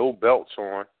around with no belts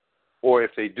on, or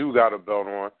if they do got a belt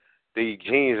on, the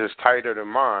jeans is tighter than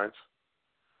mine,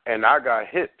 and I got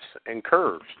hips and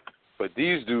curves, but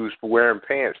these dudes wearing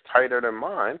pants tighter than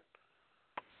mine,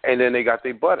 and then they got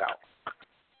their butt out.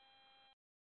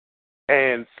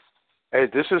 And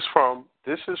this is from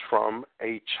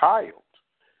a child.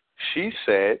 She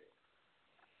said,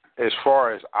 as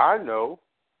far as I know,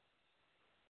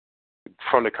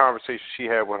 from the conversation she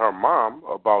had with her mom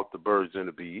about the birds and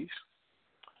the bees,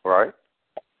 right?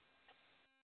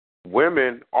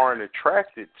 Women aren't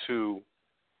attracted to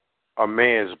a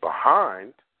man's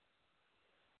behind.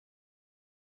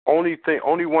 Only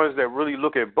ones that really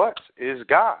look at butts is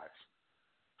guys.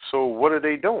 So what are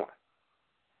they doing?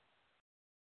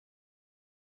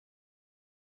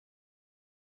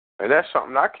 And that's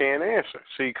something I can't answer.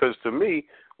 See, because to me,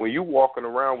 when you walking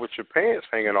around with your pants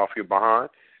hanging off your behind,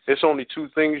 it's only two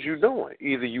things you're doing.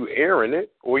 Either you airing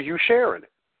it or you sharing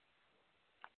it.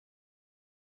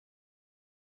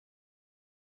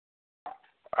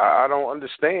 I don't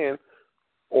understand,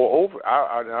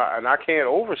 and I can't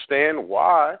overstand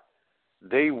why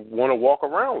they want to walk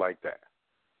around like that.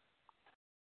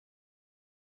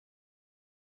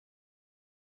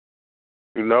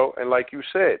 And like you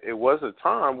said, it was a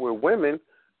time where women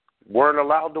weren't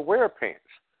allowed to wear pants.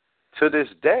 To this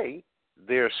day,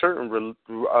 there are certain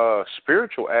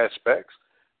spiritual aspects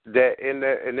that in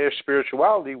their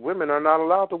spirituality, women are not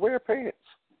allowed to wear pants.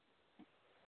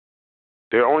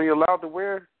 They're only allowed to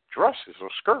wear dresses or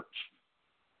skirts.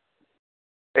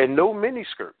 And no mini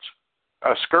skirts.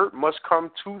 A skirt must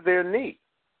come to their knee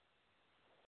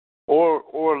or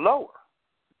lower.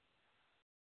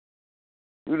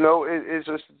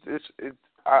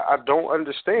 I don't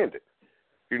understand it.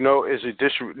 Is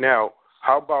it now?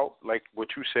 How about like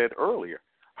what you said earlier?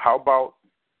 How about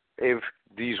if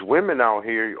these women out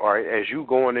here are, as you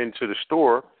going into the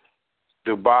store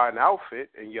to buy an outfit,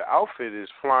 and your outfit is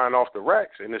flying off the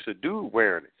racks, and it's a dude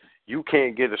wearing it, you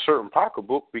can't get a certain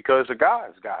pocketbook because a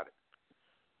guy's got it.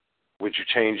 Would you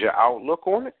change your outlook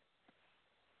on it?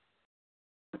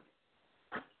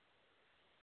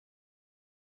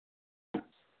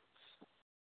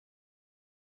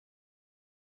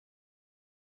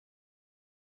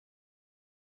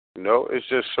 It's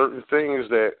just certain things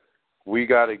that we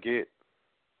got to get,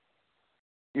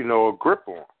 a grip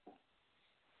on.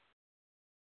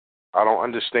 I don't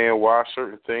understand why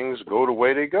certain things go the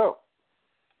way they go.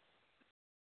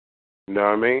 You know what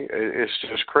I mean? It's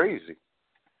just crazy.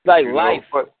 Like life.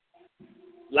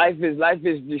 Life is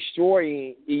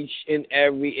destroying each and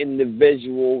every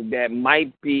individual that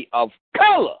might be of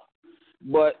color,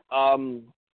 but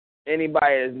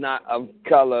anybody that's not of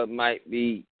color might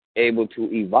be able to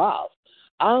evolve.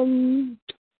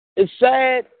 It's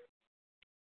sad.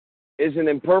 It's an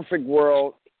imperfect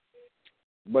world,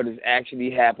 but it's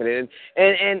actually happening.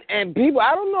 And people,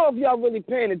 I don't know if y'all really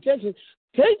paying attention.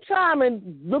 Take time and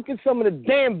look at some of the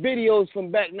damn videos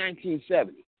from back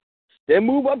 1970. Then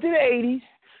move up to the 80s,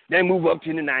 then move up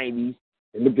to the 90s,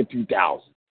 and look at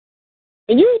 2000.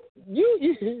 And you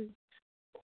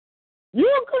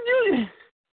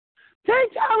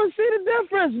take time and see the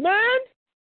difference, man.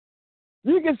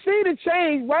 You can see the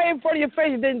change right in front of your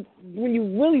face. And then when you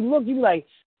really look, you be like,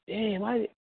 damn, you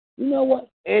know what?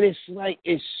 And it's like,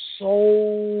 it's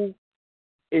so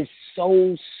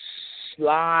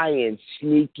sly and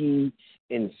sneaky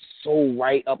and so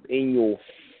right up in your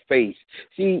face.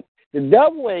 See, the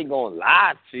devil ain't going to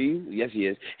lie to you. Yes, he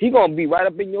is. He going to be right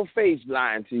up in your face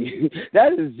lying to you.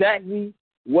 That's exactly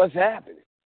what's happening.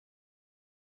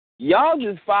 Y'all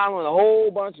just following a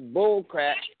whole bunch of bull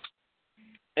crap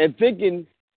and thinking,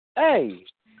 hey,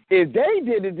 if they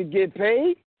did it to get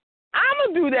paid,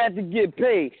 I'm going to do that to get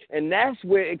paid. And that's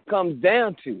where it comes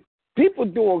down to. People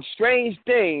doing strange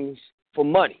things for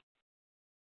money.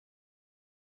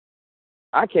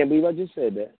 I can't believe I just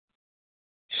said that.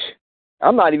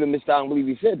 I'm not even Mr. I don't believe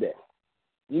he said that.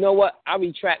 You know what? I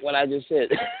retract what I just said.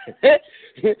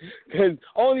 Because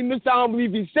only Mr. I don't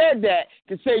believe he said that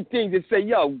can say things and say,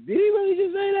 yo, did he really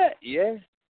just say that? Yeah.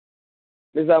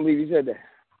 Mr. I don't believe he said that.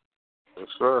 Yes,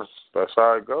 sir. That's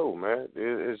how it go, man.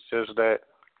 It's just that,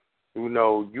 you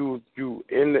know, you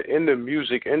in the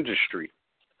music industry,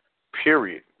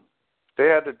 period. They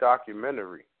had a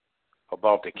documentary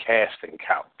about the casting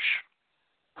couch.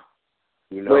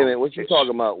 You know, wait a minute, what you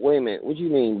talking about? Wait a minute, what you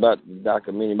mean about the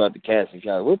documentary about the casting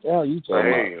couch? What the hell are you talking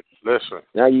about? Listen.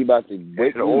 Now you about to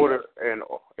break in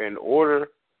order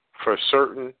for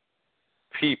certain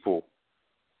people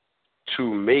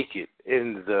to make it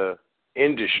in the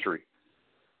industry,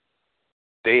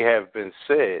 they have been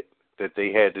said that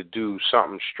they had to do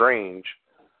something strange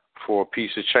for a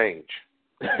piece of change.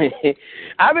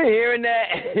 I've been hearing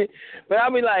that, but I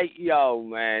be like, yo,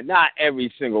 man, not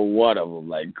every single one of them.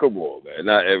 Like, come on, man,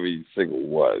 not every single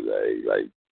one. Like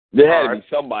there had to be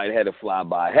somebody that had to fly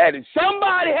by.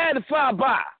 Somebody had to fly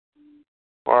by.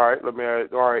 All right,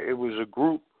 it was a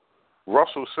group.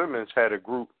 Russell Simmons had a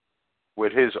group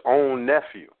with his own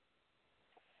nephew.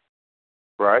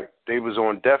 Right? They was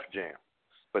on Def Jam,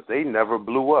 but they never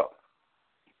blew up.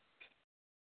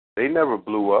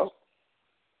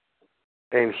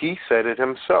 And he said it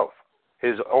himself.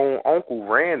 His own uncle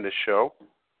ran the show,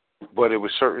 but it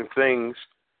was certain things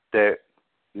that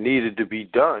needed to be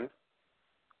done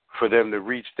for them to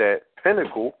reach that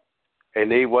pinnacle,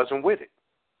 and they wasn't with it.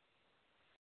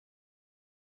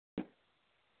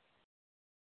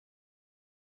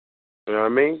 You know what I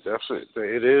mean? That's it.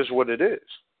 It is what it is.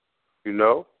 You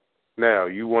know? Now,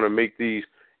 you want to make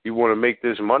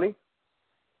this money?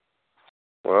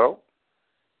 Well,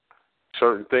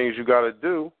 certain things you got to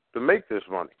do to make this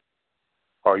money.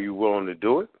 Are you willing to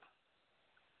do it?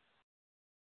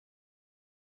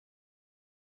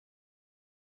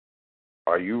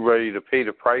 Are you ready to pay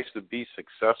the price to be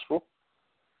successful?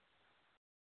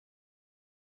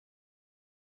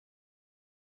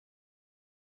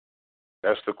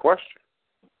 That's the question.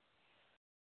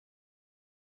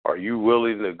 Are you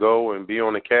willing to go and be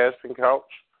on the casting couch?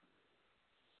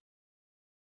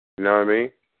 You know what I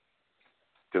mean?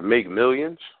 To make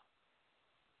millions?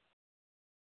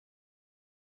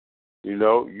 You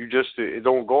know, it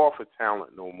don't go off of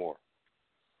talent no more.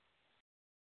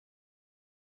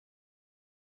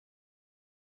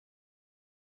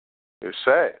 It's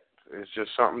sad. It's just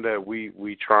something that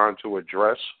we trying to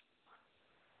address,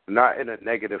 not in a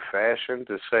negative fashion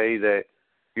to say that,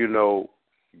 you know,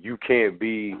 you can't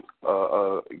be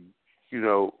a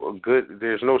good,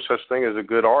 there's no such thing as a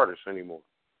good artist anymore.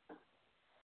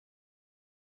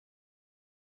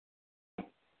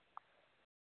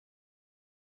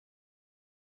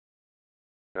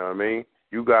 You know what I mean?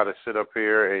 You got to sit up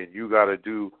here and you got to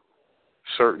do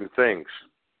certain things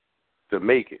to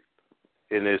make it.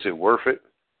 And is it worth it?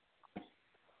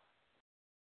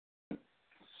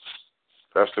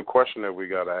 That's the question that we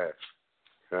got to ask.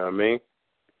 You know what I mean?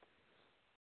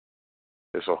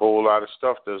 There's a whole lot of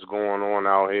stuff that's going on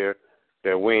out here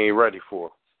that we ain't ready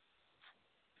for.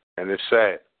 And it's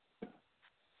sad.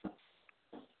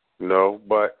 You know,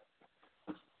 but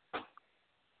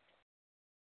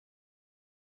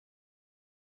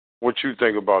what you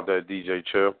think about that, DJ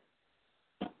Chill?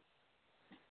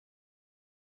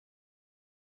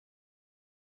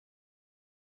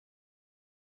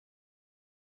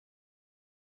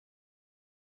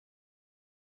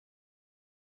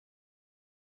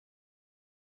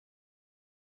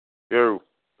 Yo,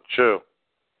 Chill.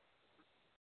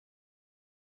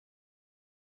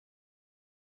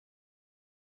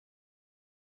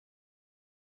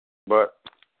 But,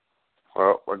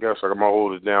 well, I guess I'm going to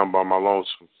hold it down by my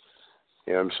lonesome.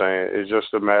 You know what I'm saying? It's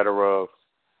just a matter of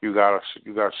you got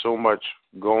so much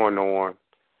going on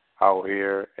out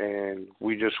here, and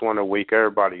we just want to wake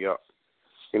everybody up.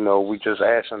 You know, we just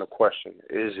asking a question.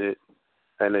 Is it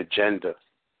an agenda?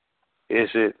 Is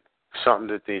it something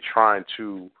that they're trying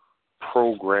to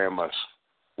program us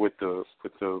with the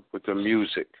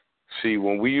music? See,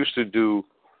 when we used to do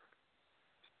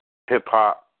hip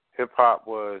hop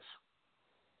was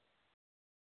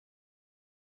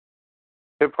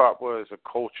a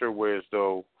culture where as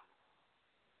though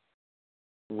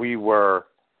we were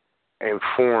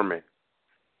informing,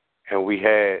 and we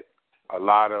had a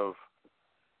lot of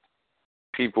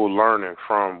people learning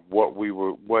from what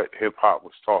hip hop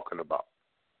was talking about.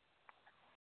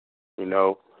 You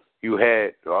know, you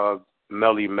had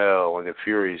Melly Mel and the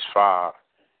Furious Five,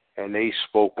 and they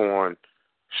spoke on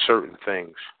certain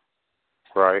things,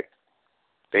 right?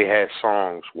 They had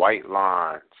songs, White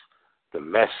Lines, The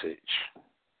Message,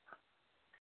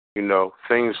 you know,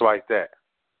 things like that.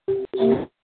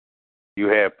 You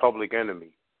had Public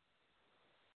Enemy.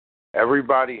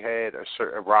 Everybody had a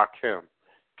certain Rakim,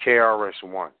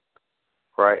 KRS-One,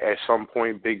 right? At some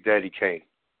point, Big Daddy Kane.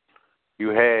 You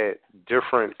had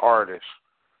different artists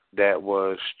that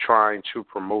was trying to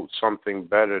promote something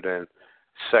better than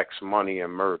sex, money,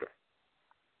 and murder.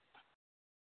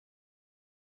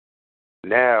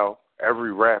 Now,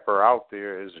 every rapper out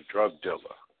there is a drug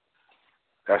dealer.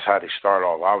 That's how they start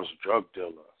off. I was a drug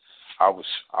dealer.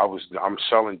 I'm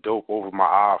selling dope over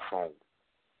my iPhone.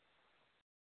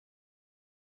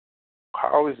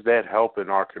 How is that helping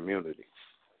our community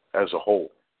as a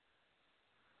whole?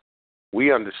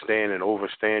 We understand and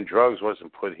overstand drugs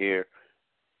wasn't put here,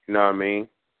 you know what I mean,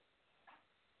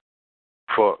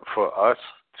 for us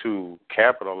to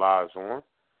capitalize on.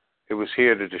 It was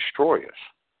here to destroy us.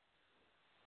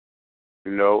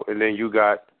 You know, and then you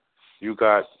got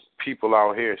people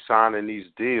out here signing these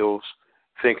deals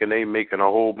thinking they making a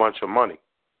whole bunch of money.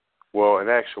 Well, in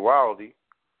actuality,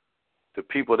 the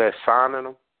people that signing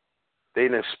them, they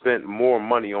done spent more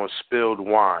money on spilled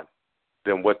wine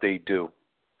than what they do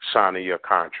signing your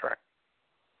contract.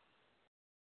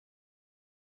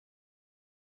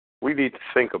 We need to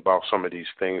think about some of these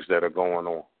things that are going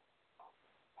on,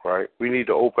 right? We need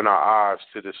to open our eyes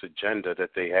to this agenda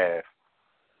that they have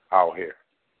out here.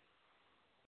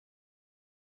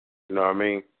 You know what I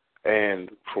mean? And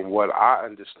from what I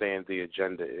understand the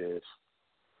agenda is,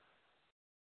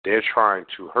 they're trying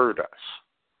to hurt us.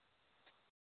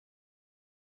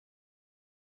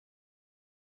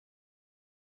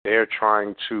 They're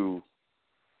trying to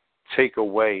take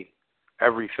away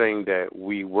everything that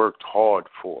we worked hard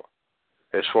for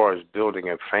as far as building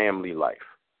a family life.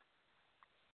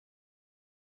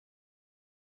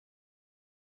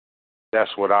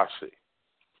 That's what I see.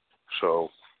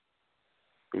 So,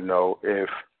 you know, if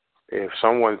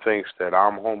someone thinks that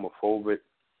I'm homophobic,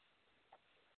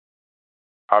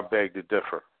 I beg to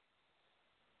differ.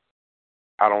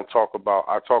 I talk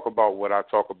about what I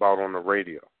talk about on the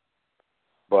radio.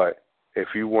 But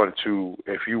if you were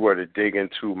to dig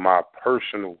into my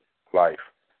personal life,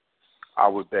 I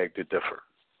would beg to differ.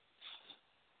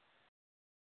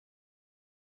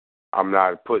 I'm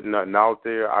not putting nothing out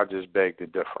there. I just beg to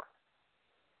differ.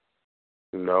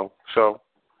 You know, so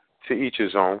to each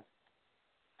his own.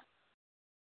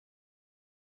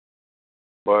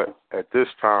 But at this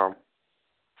time,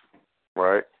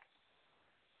 right,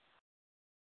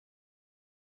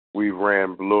 we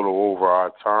ran a little over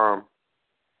our time.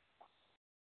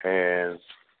 And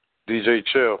DJ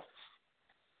Chill,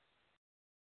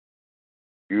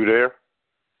 you there?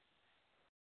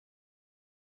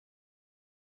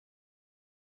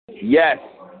 Yes.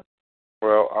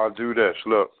 Well, I'll do this.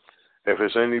 Look, if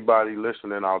there's anybody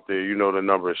listening out there, you know the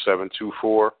number is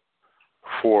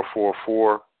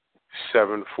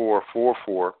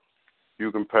 724-444-7444.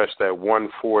 You can press that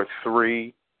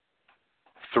 143-339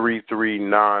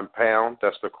 £.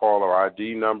 That's the caller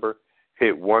ID number.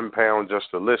 Hit £1 just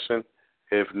to listen.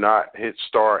 If not, hit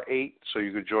 *8 so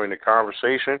you can join the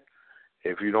conversation.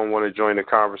 If you don't want to join the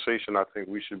conversation, I think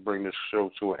we should bring this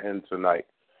show to an end tonight.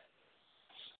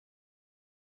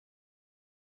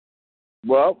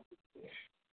 Well,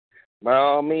 by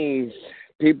all means,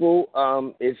 people,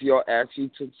 if y'all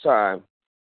actually took time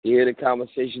to hear the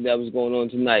conversation that was going on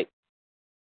tonight,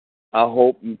 I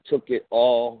hope you took it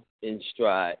all in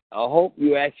stride. I hope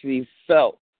you actually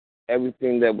felt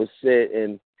everything that was said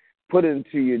and put it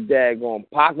into your daggone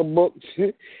pocketbooks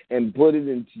and put it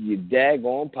into your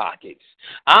daggone pockets.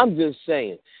 I'm just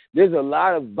saying, there's a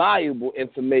lot of valuable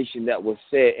information that was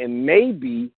said, and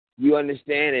maybe you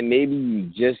understand and maybe you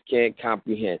just can't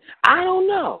comprehend. I don't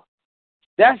know.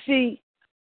 I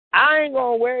ain't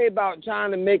going to worry about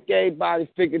trying to make everybody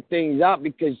figure things out,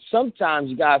 because sometimes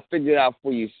you got to figure it out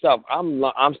for yourself. I'm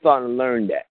starting to learn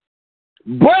that.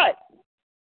 But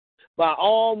by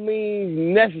all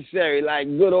means necessary, like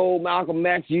good old Malcolm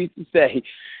X used to say,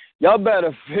 y'all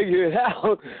better figure it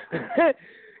out.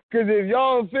 Because if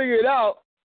y'all don't figure it out,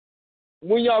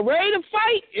 when y'all ready to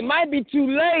fight, it might be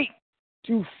too late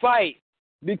to fight.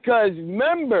 Because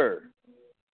remember,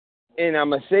 and I'm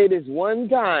going to say this one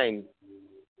time,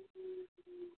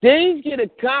 Things get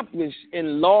accomplished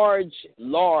in large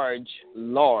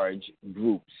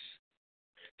groups.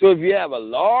 So if you have a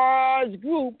large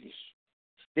group,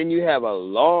 then you have a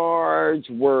large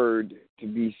word to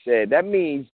be said. That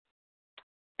means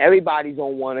everybody's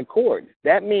on one accord.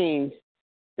 That means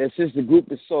that since the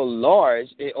group is so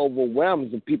large, it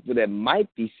overwhelms the people that might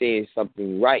be saying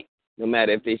something right, no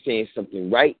matter if they're saying something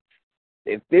right.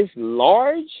 If it's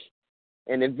large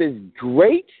and if it's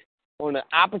great on the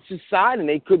opposite side and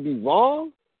they could be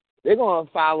wrong, they're going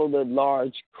to follow the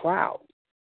large crowd.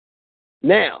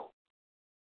 Now,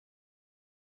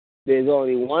 there's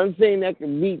only one thing that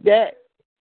can beat that.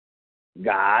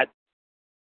 God.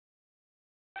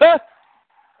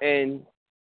 And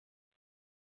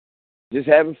just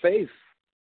having faith.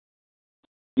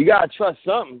 You got to trust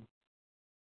something.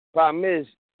 Problem is,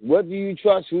 what do you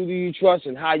trust, who do you trust,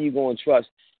 and how you going to trust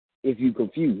if you're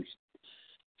confused?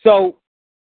 So,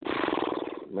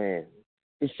 man,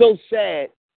 it's so sad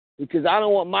because I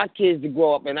don't want my kids to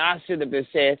grow up and I sit up and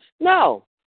say, no,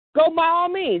 go by all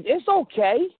means. It's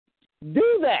okay.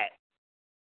 Do that.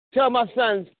 Tell my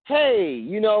sons, hey,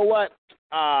 you know what?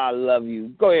 I love you.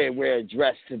 Go ahead and wear a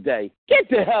dress today. Get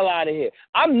the hell out of here.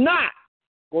 I'm not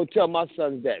going to tell my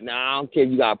sons that. Now, I don't care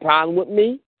if you got a problem with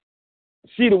me.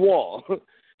 See the wall.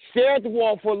 Stare at the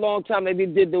wall for a long time like they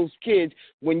did those kids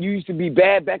when you used to be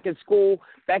bad back in school.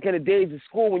 Back in the days of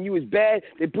school when you was bad,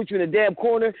 they put you in a damn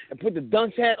corner and put the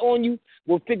dunce hat on you.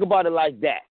 Well, think about it like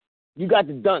that. You got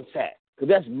the dunce hat because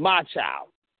that's my child.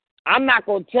 I'm not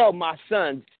going to tell my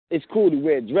sons it's cool to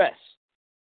wear a dress.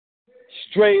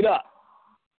 Straight up.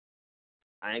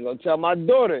 I ain't going to tell my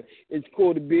daughter it's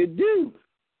cool to be a dude.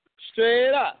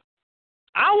 Straight up.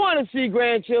 I want to see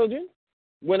grandchildren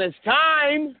when it's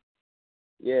time.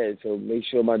 Yeah, so make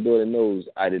sure my daughter knows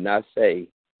I did not say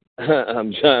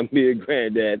I'm trying to be a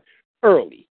granddad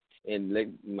early. And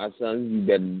my sons, you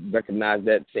better recognize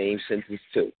that same sentence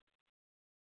too.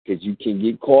 Because you can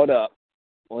get caught up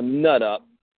on nut up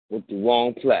with the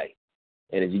wrong play.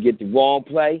 And if you get the wrong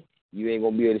play, you ain't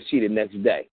going to be able to see the next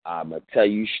day. I'm going to tell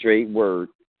you straight word.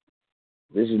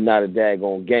 This is not a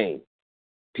daggone game.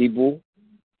 People,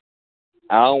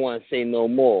 I don't want to say no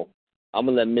more. I'm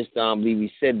going to let Mr. believe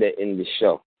he said that in the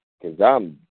show. Because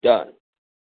I'm done.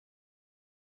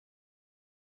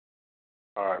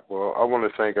 All right. Well, I want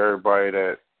to thank everybody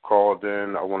that called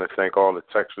in. I want to thank all the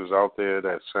texters out there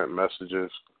that sent messages. You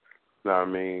know what I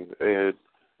mean?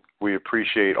 We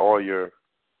appreciate all your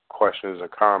questions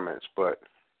and comments. But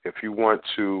if you want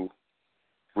to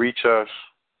reach us,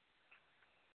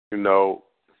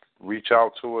 reach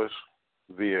out to us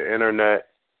via internet,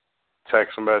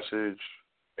 text message,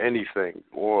 anything,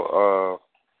 or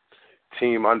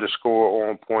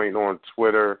team_on_point on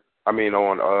Twitter.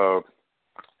 On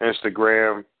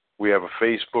Instagram. We have a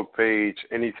Facebook page.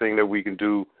 Anything that we can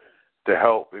do to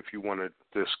help. If you want to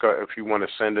discuss, if you want to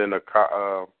send in a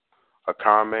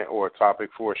comment or a topic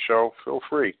for a show, feel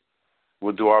free.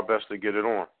 We'll do our best to get it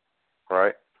on.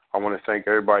 Right? I want to thank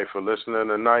everybody for listening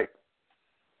tonight.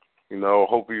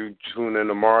 Hope you tune in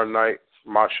tomorrow night.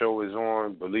 My show is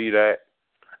on. Believe that.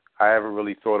 I haven't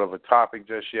really thought of a topic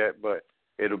just yet, but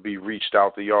it'll be reached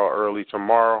out to y'all early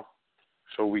tomorrow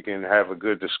so we can have a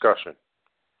good discussion.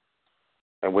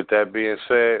 And with that being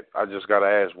said, I just got to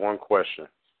ask one question.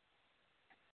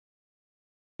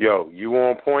 Yo, you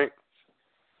on point?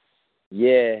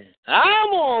 Yeah, I'm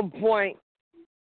on point.